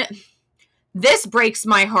Gwyn, this breaks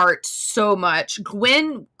my heart so much.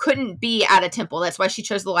 Gwyn couldn't be at a temple. That's why she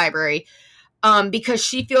chose the library. Because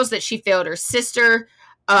she feels that she failed her sister.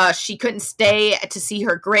 She couldn't stay to see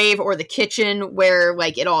her grave or the kitchen where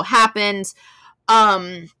it all happened.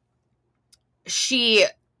 Gwyn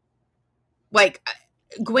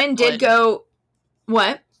did go.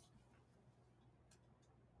 What?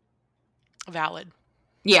 Valid.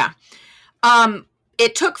 Yeah.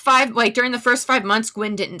 It took during the first 5 months,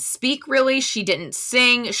 Gwyn didn't speak really. She didn't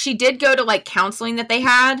sing. She did go to counseling that they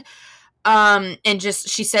had. And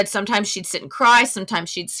she said sometimes she'd sit and cry. Sometimes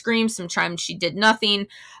she'd scream. Sometimes she did nothing.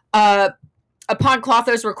 Upon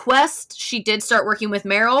Clotho's request, she did start working with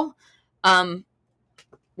Meryl.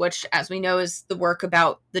 Which, as we know, is the work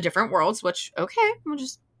about the different worlds, which, okay, I'm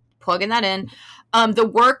just plugging that in. The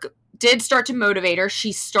work did start to motivate her.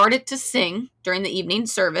 She started to sing during the evening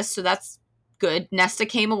service, so that's good. Nesta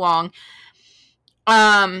came along.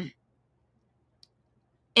 And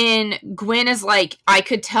Gwyn is I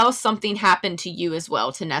could tell something happened to you as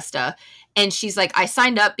well, to Nesta. And she's I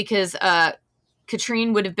signed up because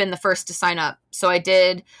Katrine would have been the first to sign up. So I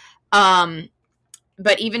did.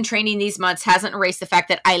 But even training these months hasn't erased the fact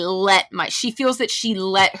that she feels that she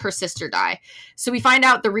let her sister die. So we find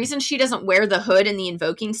out the reason she doesn't wear the hood and the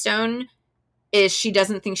invoking stone is she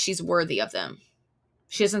doesn't think she's worthy of them.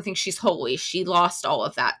 She doesn't think she's holy. She lost all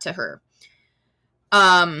of that to her.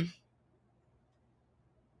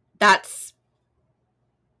 That's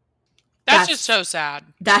just so sad.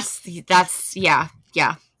 That's yeah.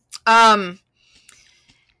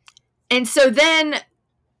 And so then,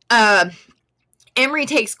 Emerie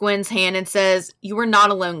takes Gwyn's hand and says, "You are not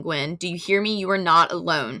alone, Gwyn. Do you hear me? You are not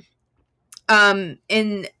alone." And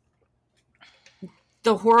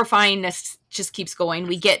the horrifyingness just keeps going.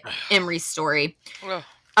 We get Emerie's story.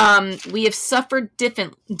 We have suffered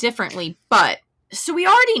differently, but so we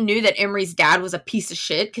already knew that Emerie's dad was a piece of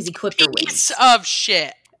shit because he clipped her wings.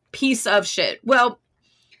 Piece of shit. Well,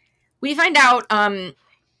 we find out the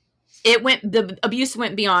abuse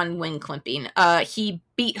went beyond wing clipping. He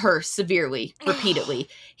beat her severely, repeatedly.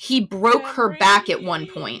 He broke her back at one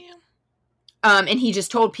point. And he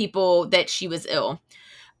just told people that she was ill.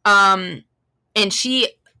 And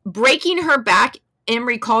breaking her back,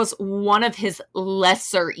 Emerie calls one of his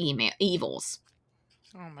lesser evils.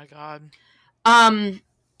 Oh my God.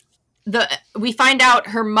 We find out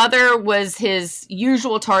her mother was his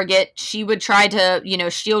usual target. She would try to,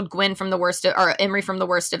 shield Gwyn from the worst or Emerie from the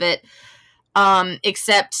worst of it.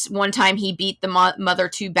 Except one time he beat the mother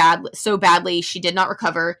so badly she did not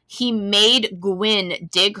recover. He made Gwyn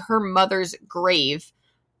dig her mother's grave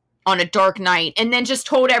on a dark night, and then just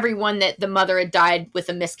told everyone that the mother had died with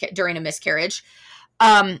during a miscarriage.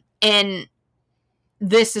 And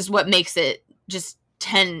this is what makes it just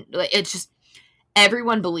it's just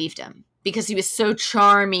everyone believed him because he was so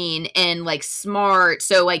charming and smart.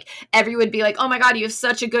 So everyone would be like, "Oh my God, you have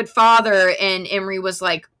such a good father." And Emerie was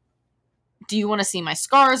like, "Do you want to see my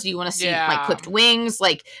scars? Do you want to see my clipped wings?"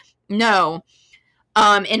 No.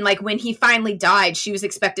 And when he finally died, she was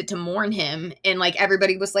expected to mourn him, and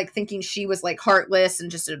everybody was thinking she was heartless and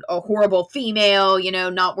just a horrible female,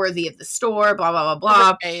 not worthy of the store, blah blah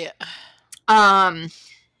blah blah. And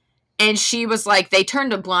she was like, they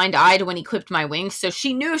turned a blind eye to when he clipped my wings. So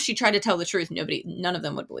she knew if she tried to tell the truth, none of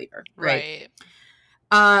them would believe her. Right.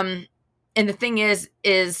 And the thing is,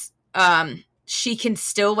 she can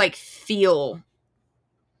still like feel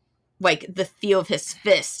like the feel of his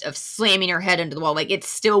fist of slamming her head into the wall. Like it's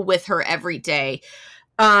still with her every day.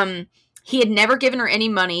 He had never given her any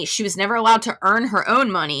money. She was never allowed to earn her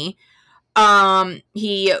own money.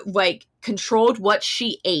 He like controlled what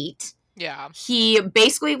she ate. Yeah. He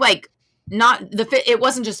basically like it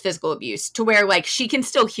wasn't just physical abuse to where like she can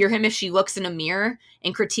still hear him if she looks in a mirror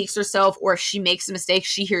and critiques herself, or if she makes a mistake,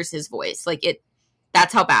 she hears his voice. Like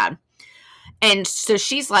that's how bad. And so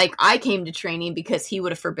she's like, I came to training because he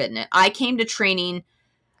would have forbidden it. I came to training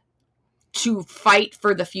to fight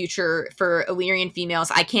for the future for Illyrian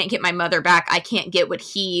females. I can't get my mother back. I can't get what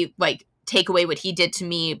he like take away what he did to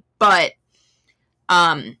me, but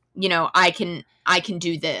you know, I can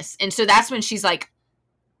do this. And so that's when she's like,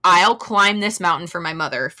 I'll climb this mountain for my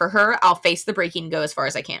mother. For her, I'll face the breaking and go as far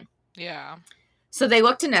as I can. Yeah. So they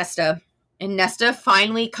look to Nesta, and Nesta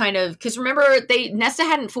finally kind of, because remember, Nesta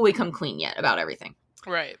hadn't fully come clean yet about everything.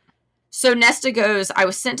 Right. So Nesta goes, I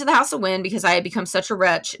was sent to the House of Wind because I had become such a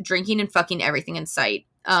wretch, drinking and fucking everything in sight.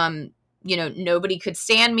 You know, nobody could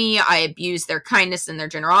stand me. I abused their kindness and their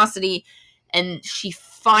generosity. And she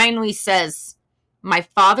finally says, my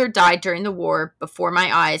father died during the war before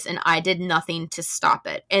my eyes, and I did nothing to stop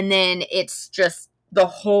it. And then it's just the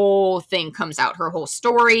whole thing comes out, her whole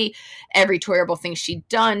story, every terrible thing she'd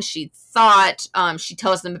done, she thought. She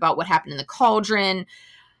tells them about what happened in the cauldron.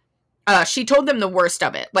 She told them the worst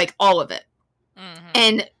of it, like all of it. Mm-hmm.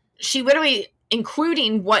 And she literally,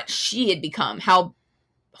 including what she had become, how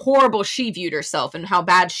horrible she viewed herself and how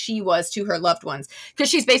bad she was to her loved ones. Because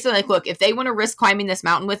she's basically like, look, if they want to risk climbing this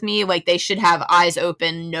mountain with me, like they should have eyes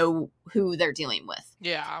open, know who they're dealing with.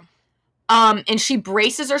 Yeah. And she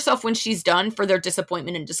braces herself when she's done for their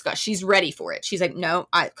disappointment and disgust. She's ready for it. She's like, no,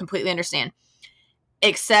 I completely understand.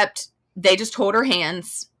 Except they just hold her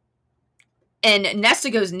hands. And Nesta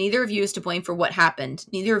goes, neither of you is to blame for what happened.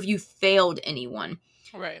 Neither of you failed anyone.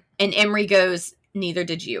 Right. And Emerie goes, neither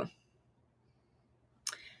did you.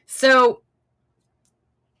 So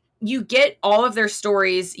you get all of their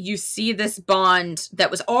stories. You see this bond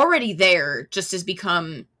that was already there just has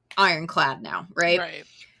become ironclad now, right? Right.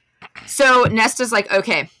 So Nesta's like,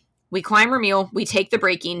 okay, we climb Ramiel, we take the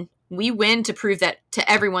breaking, we win to prove that to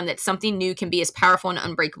everyone that something new can be as powerful and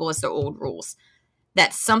unbreakable as the old rules.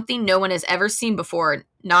 That's something no one has ever seen before,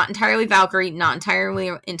 not entirely Valkyrie, not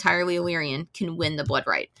entirely Illyrian, can win the Blood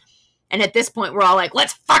Rite. And at this point, we're all like,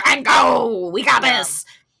 let's fucking go! We got this!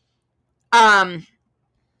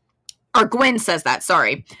 Or Gwyn says that,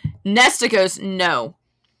 sorry. Nesta goes, no.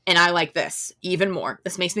 And I like this even more.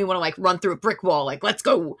 This makes me want to like run through a brick wall. Like, let's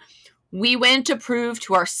go. We win to prove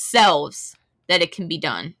to ourselves that it can be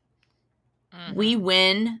done. Mm-hmm. We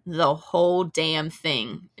win the whole damn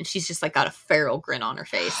thing. And she's just like got a feral grin on her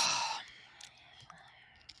face.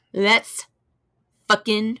 Let's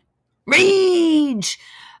fucking rage.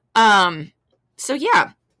 So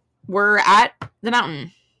yeah, we're at the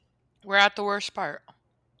mountain. We're at the worst part.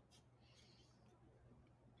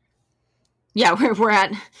 Yeah, we're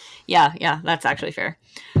at, yeah, that's actually fair.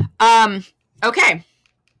 Okay.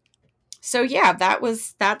 So yeah,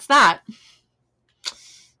 that's that.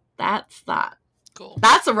 That's that. Cool.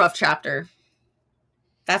 That's a rough chapter.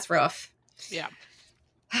 That's rough. Yeah.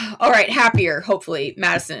 All right, happier, hopefully.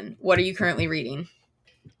 Madison, what are you currently reading?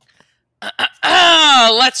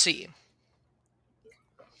 Let's see.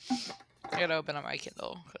 I gotta open up my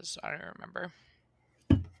Kindle because I don't remember.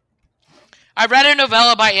 I read a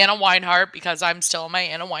novella by Anna Weinhardt because I'm still in my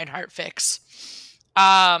Anna Weinhardt fix.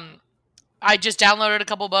 I just downloaded a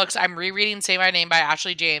couple books. I'm rereading Say My Name by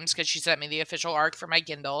Ashley James because she sent me the official arc for my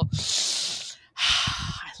Kindle.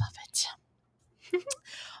 I love it.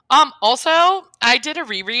 Also, I did a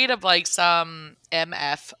reread of like some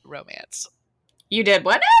MF romance. You did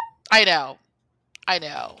what? I know.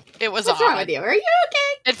 It was What's odd. wrong with you? Are you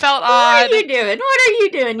okay? It felt odd. What are you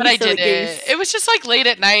doing? But I did it. It was just like late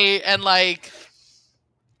at night and like,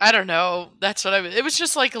 I don't know. That's what it was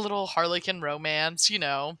just like a little Harlequin romance, you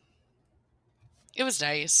know. It was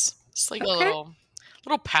nice. Just like a little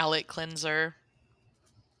palate cleanser,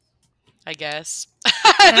 I guess.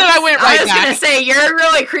 And then I went right back. I was going to say, you're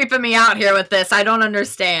really creeping me out here with this. I don't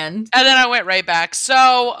understand. And then I went right back.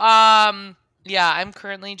 So, yeah, I'm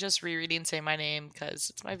currently just rereading Say My Name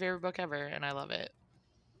because it's my favorite book ever, and I love it.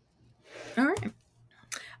 All right.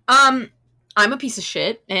 I'm a piece of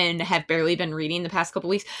shit and have barely been reading the past couple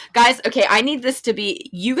weeks. Guys, okay, I need this to be...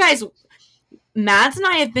 You guys Mads and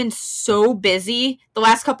I have been so busy the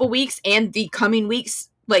last couple weeks and the coming weeks,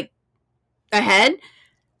 like, ahead.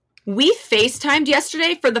 We FaceTimed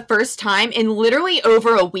yesterday for the first time in literally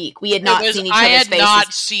over a week. We had not seen each other's faces. I had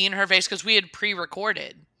not seen her face because we had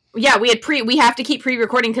pre-recorded. Yeah, we have to keep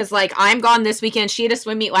pre-recording because, like, I'm gone this weekend. She had a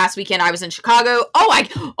swim meet last weekend. I was in Chicago.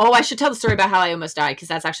 I should tell the story about how I almost died because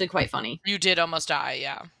that's actually quite funny. You did almost die,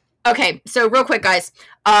 yeah. Okay, so real quick, guys.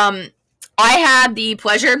 I had the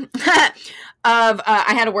pleasure of,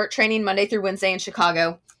 I had a work training Monday through Wednesday in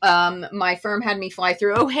Chicago. My firm had me fly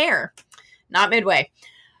through O'Hare, not Midway.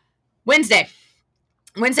 Wednesday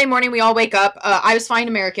morning, we all wake up. I was flying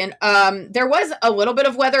American. There was a little bit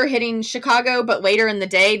of weather hitting Chicago, but later in the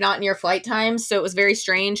day, not near flight times, so it was very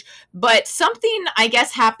strange. But something, I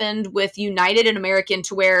guess, happened with United and American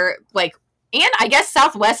to where, like, and I guess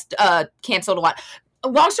Southwest canceled a lot.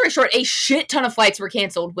 Long story short, a shit ton of flights were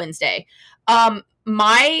canceled Wednesday.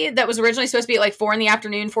 That was originally supposed to be at like 4 in the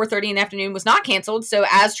afternoon, 4:30 in the afternoon, was not canceled. So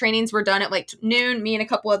as trainings were done at like noon, me and a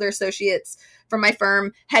couple other associates from my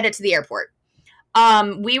firm headed to the airport.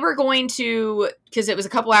 We were going to, because it was a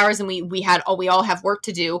couple hours and we all have work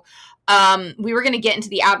to do. We were going to get into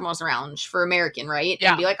the Admiral's Lounge for American, right? Yeah.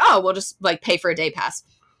 And be like, oh, we'll just like pay for a day pass.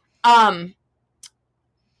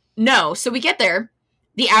 No. So we get there.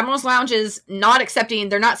 The Admiral's Lounge is not accepting,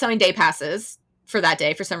 they're not selling day passes for that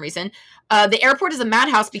day for some reason. The airport is a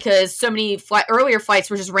madhouse because so many earlier flights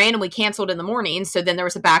were just randomly canceled in the morning. So then there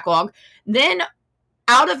was a backlog. Then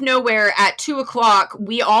out of nowhere at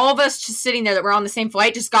 2:00, all of us just sitting there that were on the same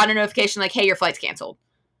flight just got a notification like, hey, your flight's canceled.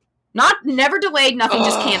 Never delayed, nothing,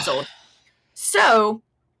 just canceled. So,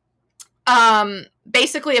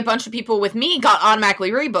 basically a bunch of people with me got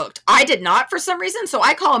automatically rebooked. I did not for some reason, so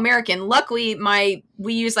I call American. Luckily,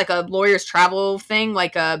 we use like a lawyer's travel thing,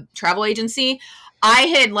 like a travel agency. I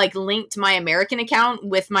had like linked my American account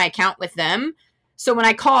with my account with them. So when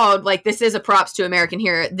I called, like, this is a props to American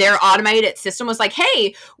here, their automated system was like,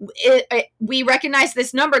 hey, we recognize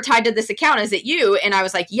this number tied to this account. Is it you? And I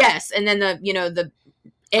was like, yes. And then the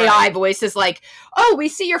AI voice is like, oh, we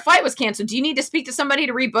see your flight was canceled. Do you need to speak to somebody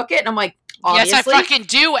to rebook it? And I'm like, obviously. Yes, I fucking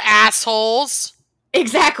do, assholes.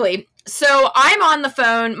 Exactly. So I'm on the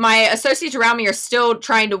phone. My associates around me are still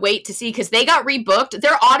trying to wait to see because they got rebooked.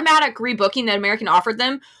 Their automatic rebooking that American offered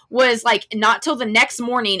them was like not till the next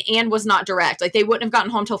morning and was not direct. Like they wouldn't have gotten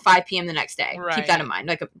home till 5 p.m. the next day. Right. Keep that in mind.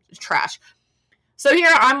 Like a trash. So here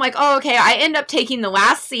I'm like, oh, okay. I end up taking the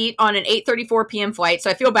last seat on an 8:34 p.m. flight. So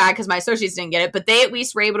I feel bad because my associates didn't get it, but they at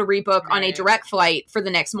least were able to rebook on a direct flight for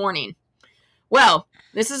the next morning. Well,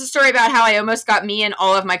 this is a story about how I almost got me and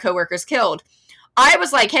all of my coworkers killed. I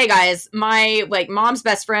was like, hey guys, my like mom's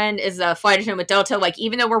best friend is a flight attendant with Delta. Like,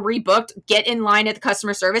 even though we're rebooked, get in line at the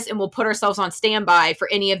customer service and we'll put ourselves on standby for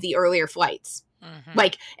any of the earlier flights. Mm-hmm.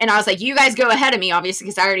 Like, and I was like, you guys go ahead of me, obviously,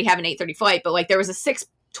 because I already have an 8:30 flight. But like, there was a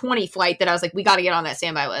 6:20 flight that I was like, we got to get on that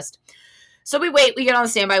standby list. So we wait, we get on the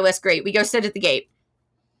standby list. Great. We go sit at the gate.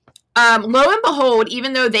 Lo and behold,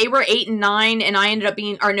 even though they were 8 and 9 and I ended up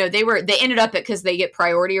being, or no, they ended up at, because they get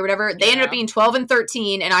priority or whatever, they ended up being 12 and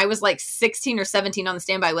 13 and I was like 16 or 17 on the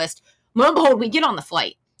standby list. Lo and behold, we get on the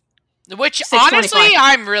flight. Which, honestly,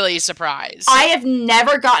 I'm really surprised. I have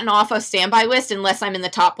never gotten off a standby list unless I'm in the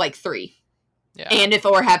top, like, 3. Yeah. And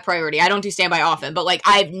or have priority. I don't do standby often, but, like,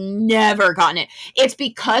 I've never gotten it. It's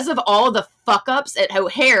because of all the fuck-ups at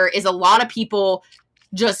O'Hare is a lot of people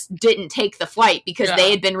just didn't take the flight because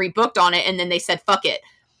they had been rebooked on it and then they said, fuck it.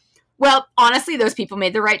 Well, honestly, those people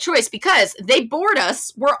made the right choice because they board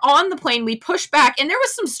us. We're on the plane. We push back and there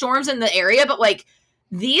was some storms in the area, but, like,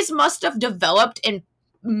 these must have developed and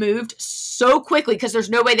moved so quickly because there's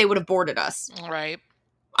no way they would have boarded us. Right.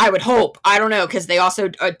 I would hope. I don't know, because they also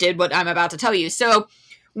did what I'm about to tell you. So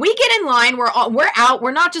we get in line. We're out.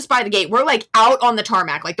 We're not just by the gate. We're like out on the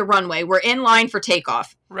tarmac, like the runway. We're in line for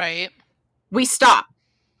takeoff. Right. We stop.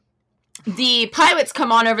 The pilots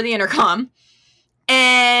come on over the intercom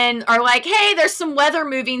and are like, hey, there's some weather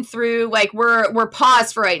moving through. Like, we're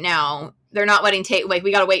paused for right now. They're not letting like,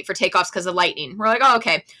 we got to wait for takeoffs because of lightning. We're like, oh,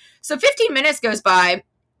 okay. So 15 minutes goes by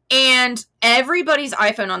and everybody's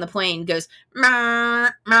iPhone on the plane goes, meh,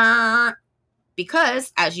 meh,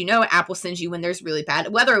 because, as you know, Apple sends you when there's really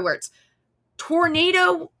bad weather alerts.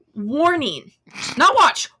 Tornado warning. Not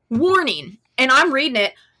watch. Warning. And I'm reading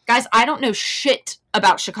it. Guys, I don't know shit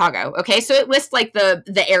about Chicago, okay? So it lists, like,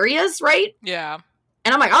 the areas, right? Yeah.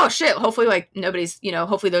 And I'm like, oh, shit. Hopefully, like, nobody's,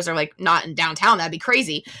 hopefully those are, like, not in downtown. That'd be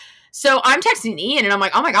crazy. So I'm texting Ian, and I'm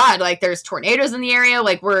like, oh, my God, like, there's tornadoes in the area.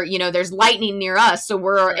 Like, we're, there's lightning near us, so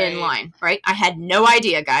we're in line, right? I had no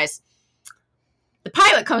idea, guys. the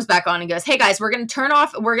pilot comes back on and goes, hey guys, we're going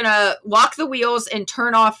to lock the wheels and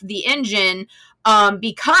turn off the engine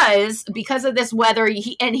because of this weather.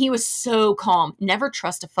 He was so calm. Never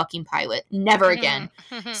trust a fucking pilot. Never again.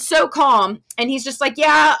 So calm. And he's just like,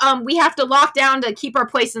 yeah, we have to lock down to keep our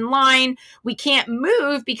place in line. We can't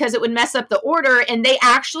move because it would mess up the order. And they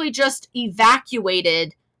actually just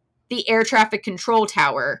evacuated the air traffic control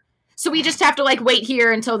tower. So we just have to like wait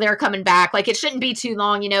here until they're coming back. Like it shouldn't be too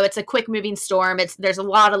long, you know, it's a quick moving storm. There's a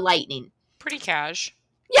lot of lightning. Pretty cash.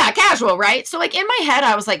 Yeah, casual, right? So like in my head,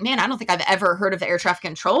 I was like, man, I don't think I've ever heard of the air traffic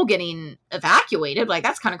control getting evacuated. Like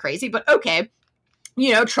that's kind of crazy, but okay.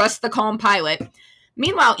 You know, trust the calm pilot.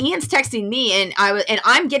 Meanwhile, Ian's texting me and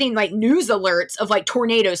I'm getting like news alerts of like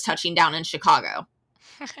tornadoes touching down in Chicago.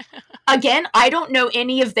 Again, I don't know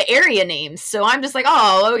any of the area names. So I'm just like,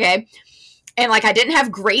 oh, okay. And, like, I didn't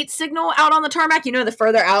have great signal out on the tarmac. You know, the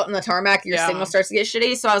further out in the tarmac, your signal starts to get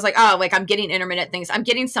shitty. So I was like, oh, like, I'm getting intermittent things. I'm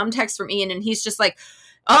getting some text from Ian, and he's just like,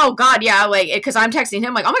 oh, God, yeah, like, because I'm texting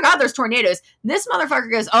him, like, oh, my God, there's tornadoes. This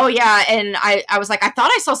motherfucker goes, oh, yeah, and I was like, I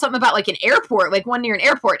thought I saw something about, like, an airport, like, one near an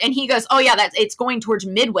airport. And he goes, oh, yeah, it's going towards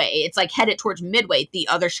Midway. It's, like, headed towards Midway, the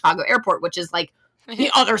other Chicago airport, which is, like,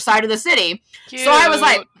 the other side of the city. Cute. So I was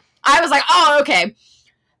like, oh, okay.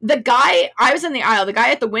 I was in the aisle, the guy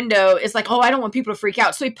at the window is like, oh, I don't want people to freak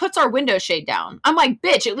out. So he puts our window shade down. I'm like,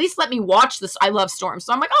 bitch, at least let me watch this. I love storms.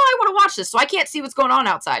 So I'm like, oh, I want to watch this. So I can't see what's going on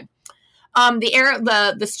outside.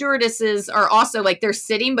 The stewardesses are also like, they're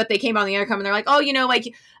sitting, but they came on the intercom and they're like, oh, you know,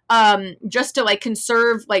 like, just to like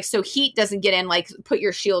conserve, like, so heat doesn't get in, like put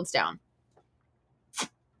your shields down.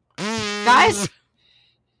 Guys,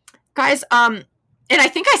 and I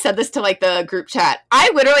think I said this to, like, the group chat.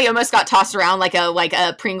 I literally almost got tossed around like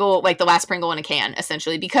a Pringle, like the last Pringle in a can,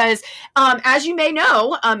 essentially. Because, as you may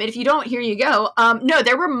know, and if you don't, here you go. No,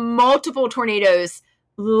 there were multiple tornadoes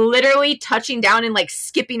literally touching down and, like,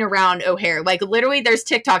 skipping around O'Hare. Like, literally, there's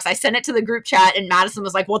TikToks. I sent it to the group chat, and Madison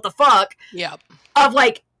was like, what the fuck? Yep. Of,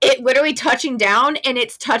 like, it literally touching down, and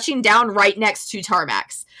it's touching down right next to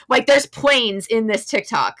tarmacs. Like, there's planes in this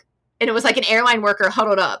TikTok. And it was, like, an airline worker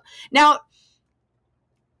huddled up. Now,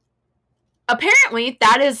 apparently,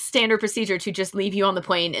 that is standard procedure to just leave you on the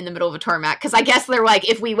plane in the middle of a tarmac. Because I guess they're like,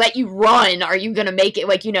 if we let you run, are you going to make it?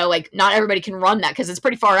 Like, you know, like, not everybody can run that because it's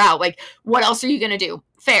pretty far out. Like, what else are you going to do?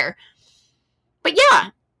 Fair. But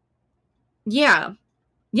yeah.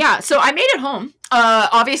 So I made it home.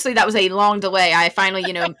 Obviously, that was a long delay. I finally,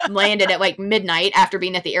 you know, landed at like midnight after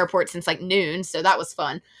being at the airport since like noon. So that was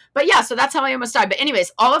fun. But yeah, so that's how I almost died. But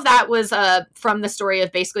anyways, all of that was from the story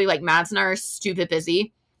of basically like Mads and I are stupid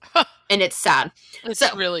busy. And it's sad. It's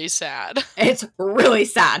really sad. It's really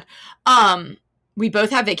sad. We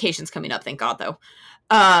both have vacations coming up, thank God, though.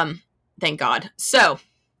 Thank God. So,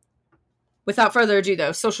 without further ado,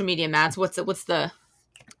 though, social media, Mads, what's the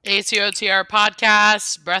ACOTR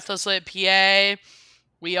podcast, Breathless Lit PA.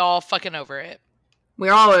 We all fucking over it.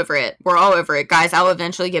 We're all over it. We're all over it. Guys, I'll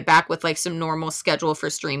eventually get back with like some normal schedule for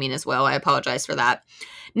streaming as well. I apologize for that.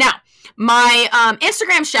 Now, my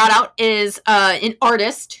Instagram shout out is an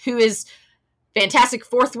artist who is fantastic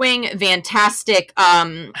Fourth Wing, fantastic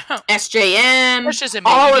SJM,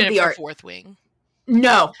 all of the art. Fourth Wing.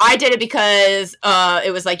 No, I did it because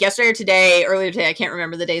it was like yesterday or today, earlier today, I can't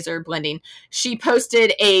remember, the days are blending. She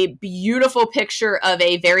posted a beautiful picture of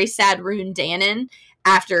a very sad Rune Danon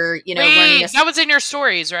after, you know, learning this. That was in your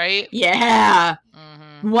stories, right? Yeah.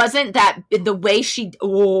 Mm-hmm. Wasn't that the way she...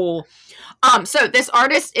 Oh. So this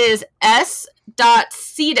artist is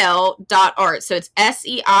s.seidel.art. So it's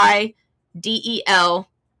SEIDEL.art.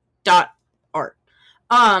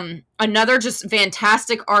 Another just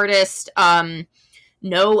fantastic artist.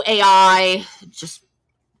 No AI. Just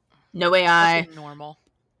no AI. That's normal.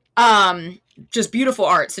 Just beautiful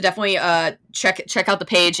art. So definitely check out the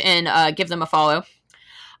page and give them a follow.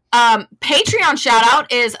 Patreon shout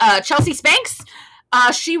out is Chelsea Spanks.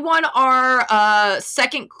 She won our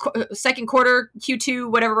second quarter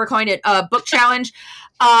Q2, whatever we're calling it, book challenge.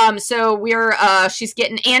 So she's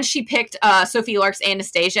getting, and she picked Sophie Lark's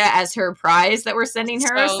Anastasia as her prize that we're sending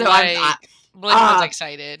her. So I was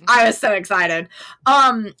excited. I was so excited.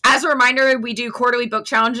 As a reminder, we do quarterly book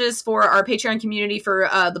challenges for our Patreon community for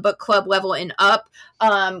the book club level and up.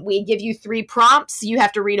 We give you 3 prompts. You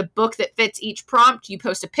have to read a book that fits each prompt. You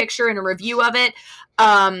post a picture and a review of it.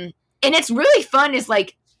 And it's really fun is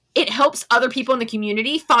like, it helps other people in the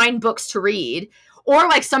community find books to read, or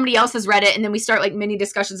like somebody else has read it. And then we start like mini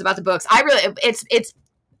discussions about the books. I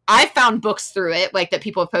found books through it, like that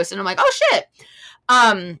people have posted. And I'm like, oh shit.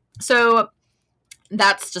 So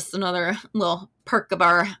that's just another little perk of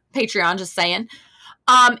our Patreon, just saying.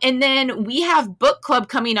 And then we have book club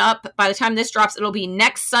coming up. By the time this drops, it'll be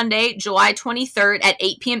next Sunday, July 23rd at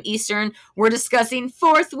 8 p.m. Eastern. We're discussing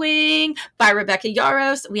Fourth Wing by Rebecca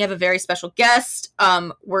Yarros. We have a very special guest.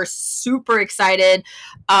 We're super excited.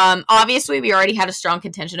 Obviously, we already had a strong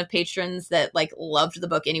contingent of patrons that like loved the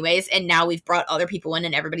book anyways, and now we've brought other people in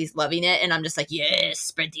and everybody's loving it. And I'm just like, yes,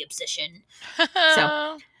 spread the obsession.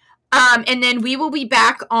 So. And then we will be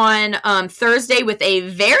back on Thursday with a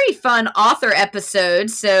very fun author episode.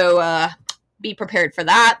 So be prepared for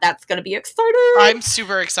that. That's going to be exciting. I'm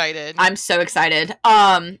super excited. I'm so excited.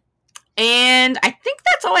 And I think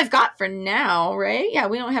that's all I've got for now, right? Yeah,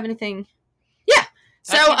 we don't have anything. Yeah.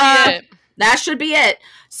 So that should be it.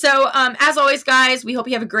 So as always, guys, we hope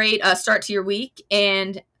you have a great start to your week.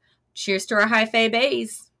 And cheers to our high fae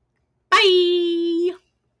bays. Bye.